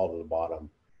everything fall to the bottom.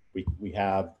 We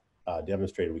have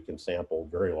demonstrated we can sample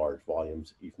very large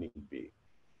volumes if need be.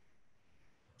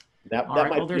 That All right,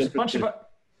 might well, be there's a bunch of...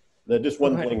 just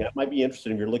one thing that might be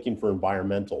interesting if you're looking for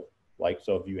environmental, like,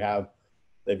 so if you have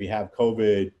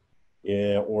COVID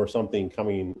or something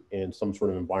coming in some sort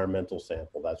of environmental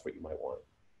sample, that's what you might want.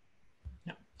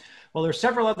 Yeah. Well, there's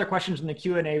several other questions in the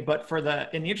Q&A, but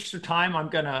in the interest of time, I'm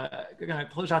gonna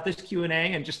close out this Q&A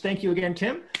and just thank you again,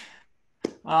 Tim.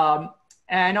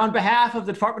 And on behalf of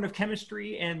the Department of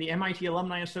Chemistry and the MIT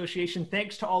Alumni Association,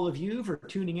 thanks to all of you for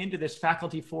tuning into this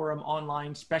Faculty Forum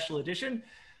Online Special Edition.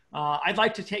 I'd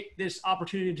like to take this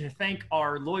opportunity to thank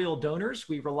our loyal donors.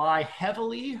 We rely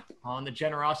heavily on the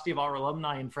generosity of our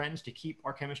alumni and friends to keep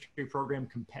our chemistry program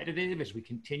competitive as we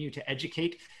continue to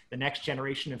educate the next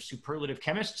generation of superlative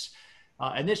chemists.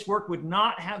 And this work would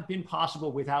not have been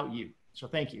possible without you. So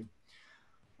thank you.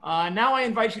 Now I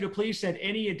invite you to please send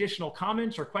any additional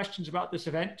comments or questions about this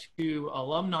event to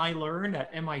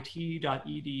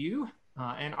alumnilearn@mit.edu.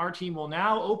 And our team will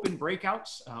now open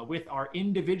breakouts with our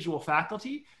individual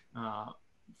faculty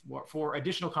for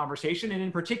additional conversation. And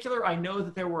in particular, I know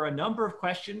that there were a number of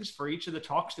questions for each of the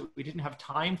talks that we didn't have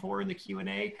time for in the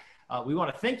Q&A. We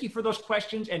want to thank you for those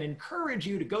questions and encourage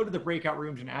you to go to the breakout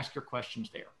rooms and ask your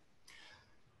questions there.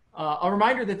 A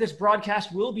reminder that this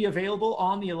broadcast will be available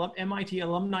on the MIT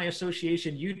Alumni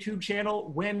Association YouTube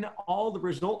channel when all the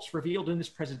results revealed in this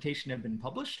presentation have been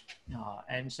published.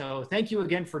 And so thank you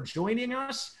again for joining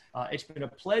us. It's been a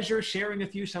pleasure sharing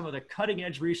with you some of the cutting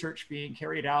edge research being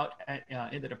carried out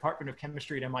in the Department of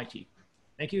Chemistry at MIT.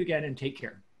 Thank you again and take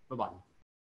care. Bye-bye.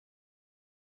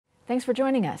 Thanks for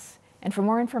joining us. And for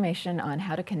more information on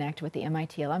how to connect with the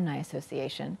MIT Alumni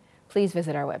Association, please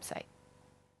visit our website.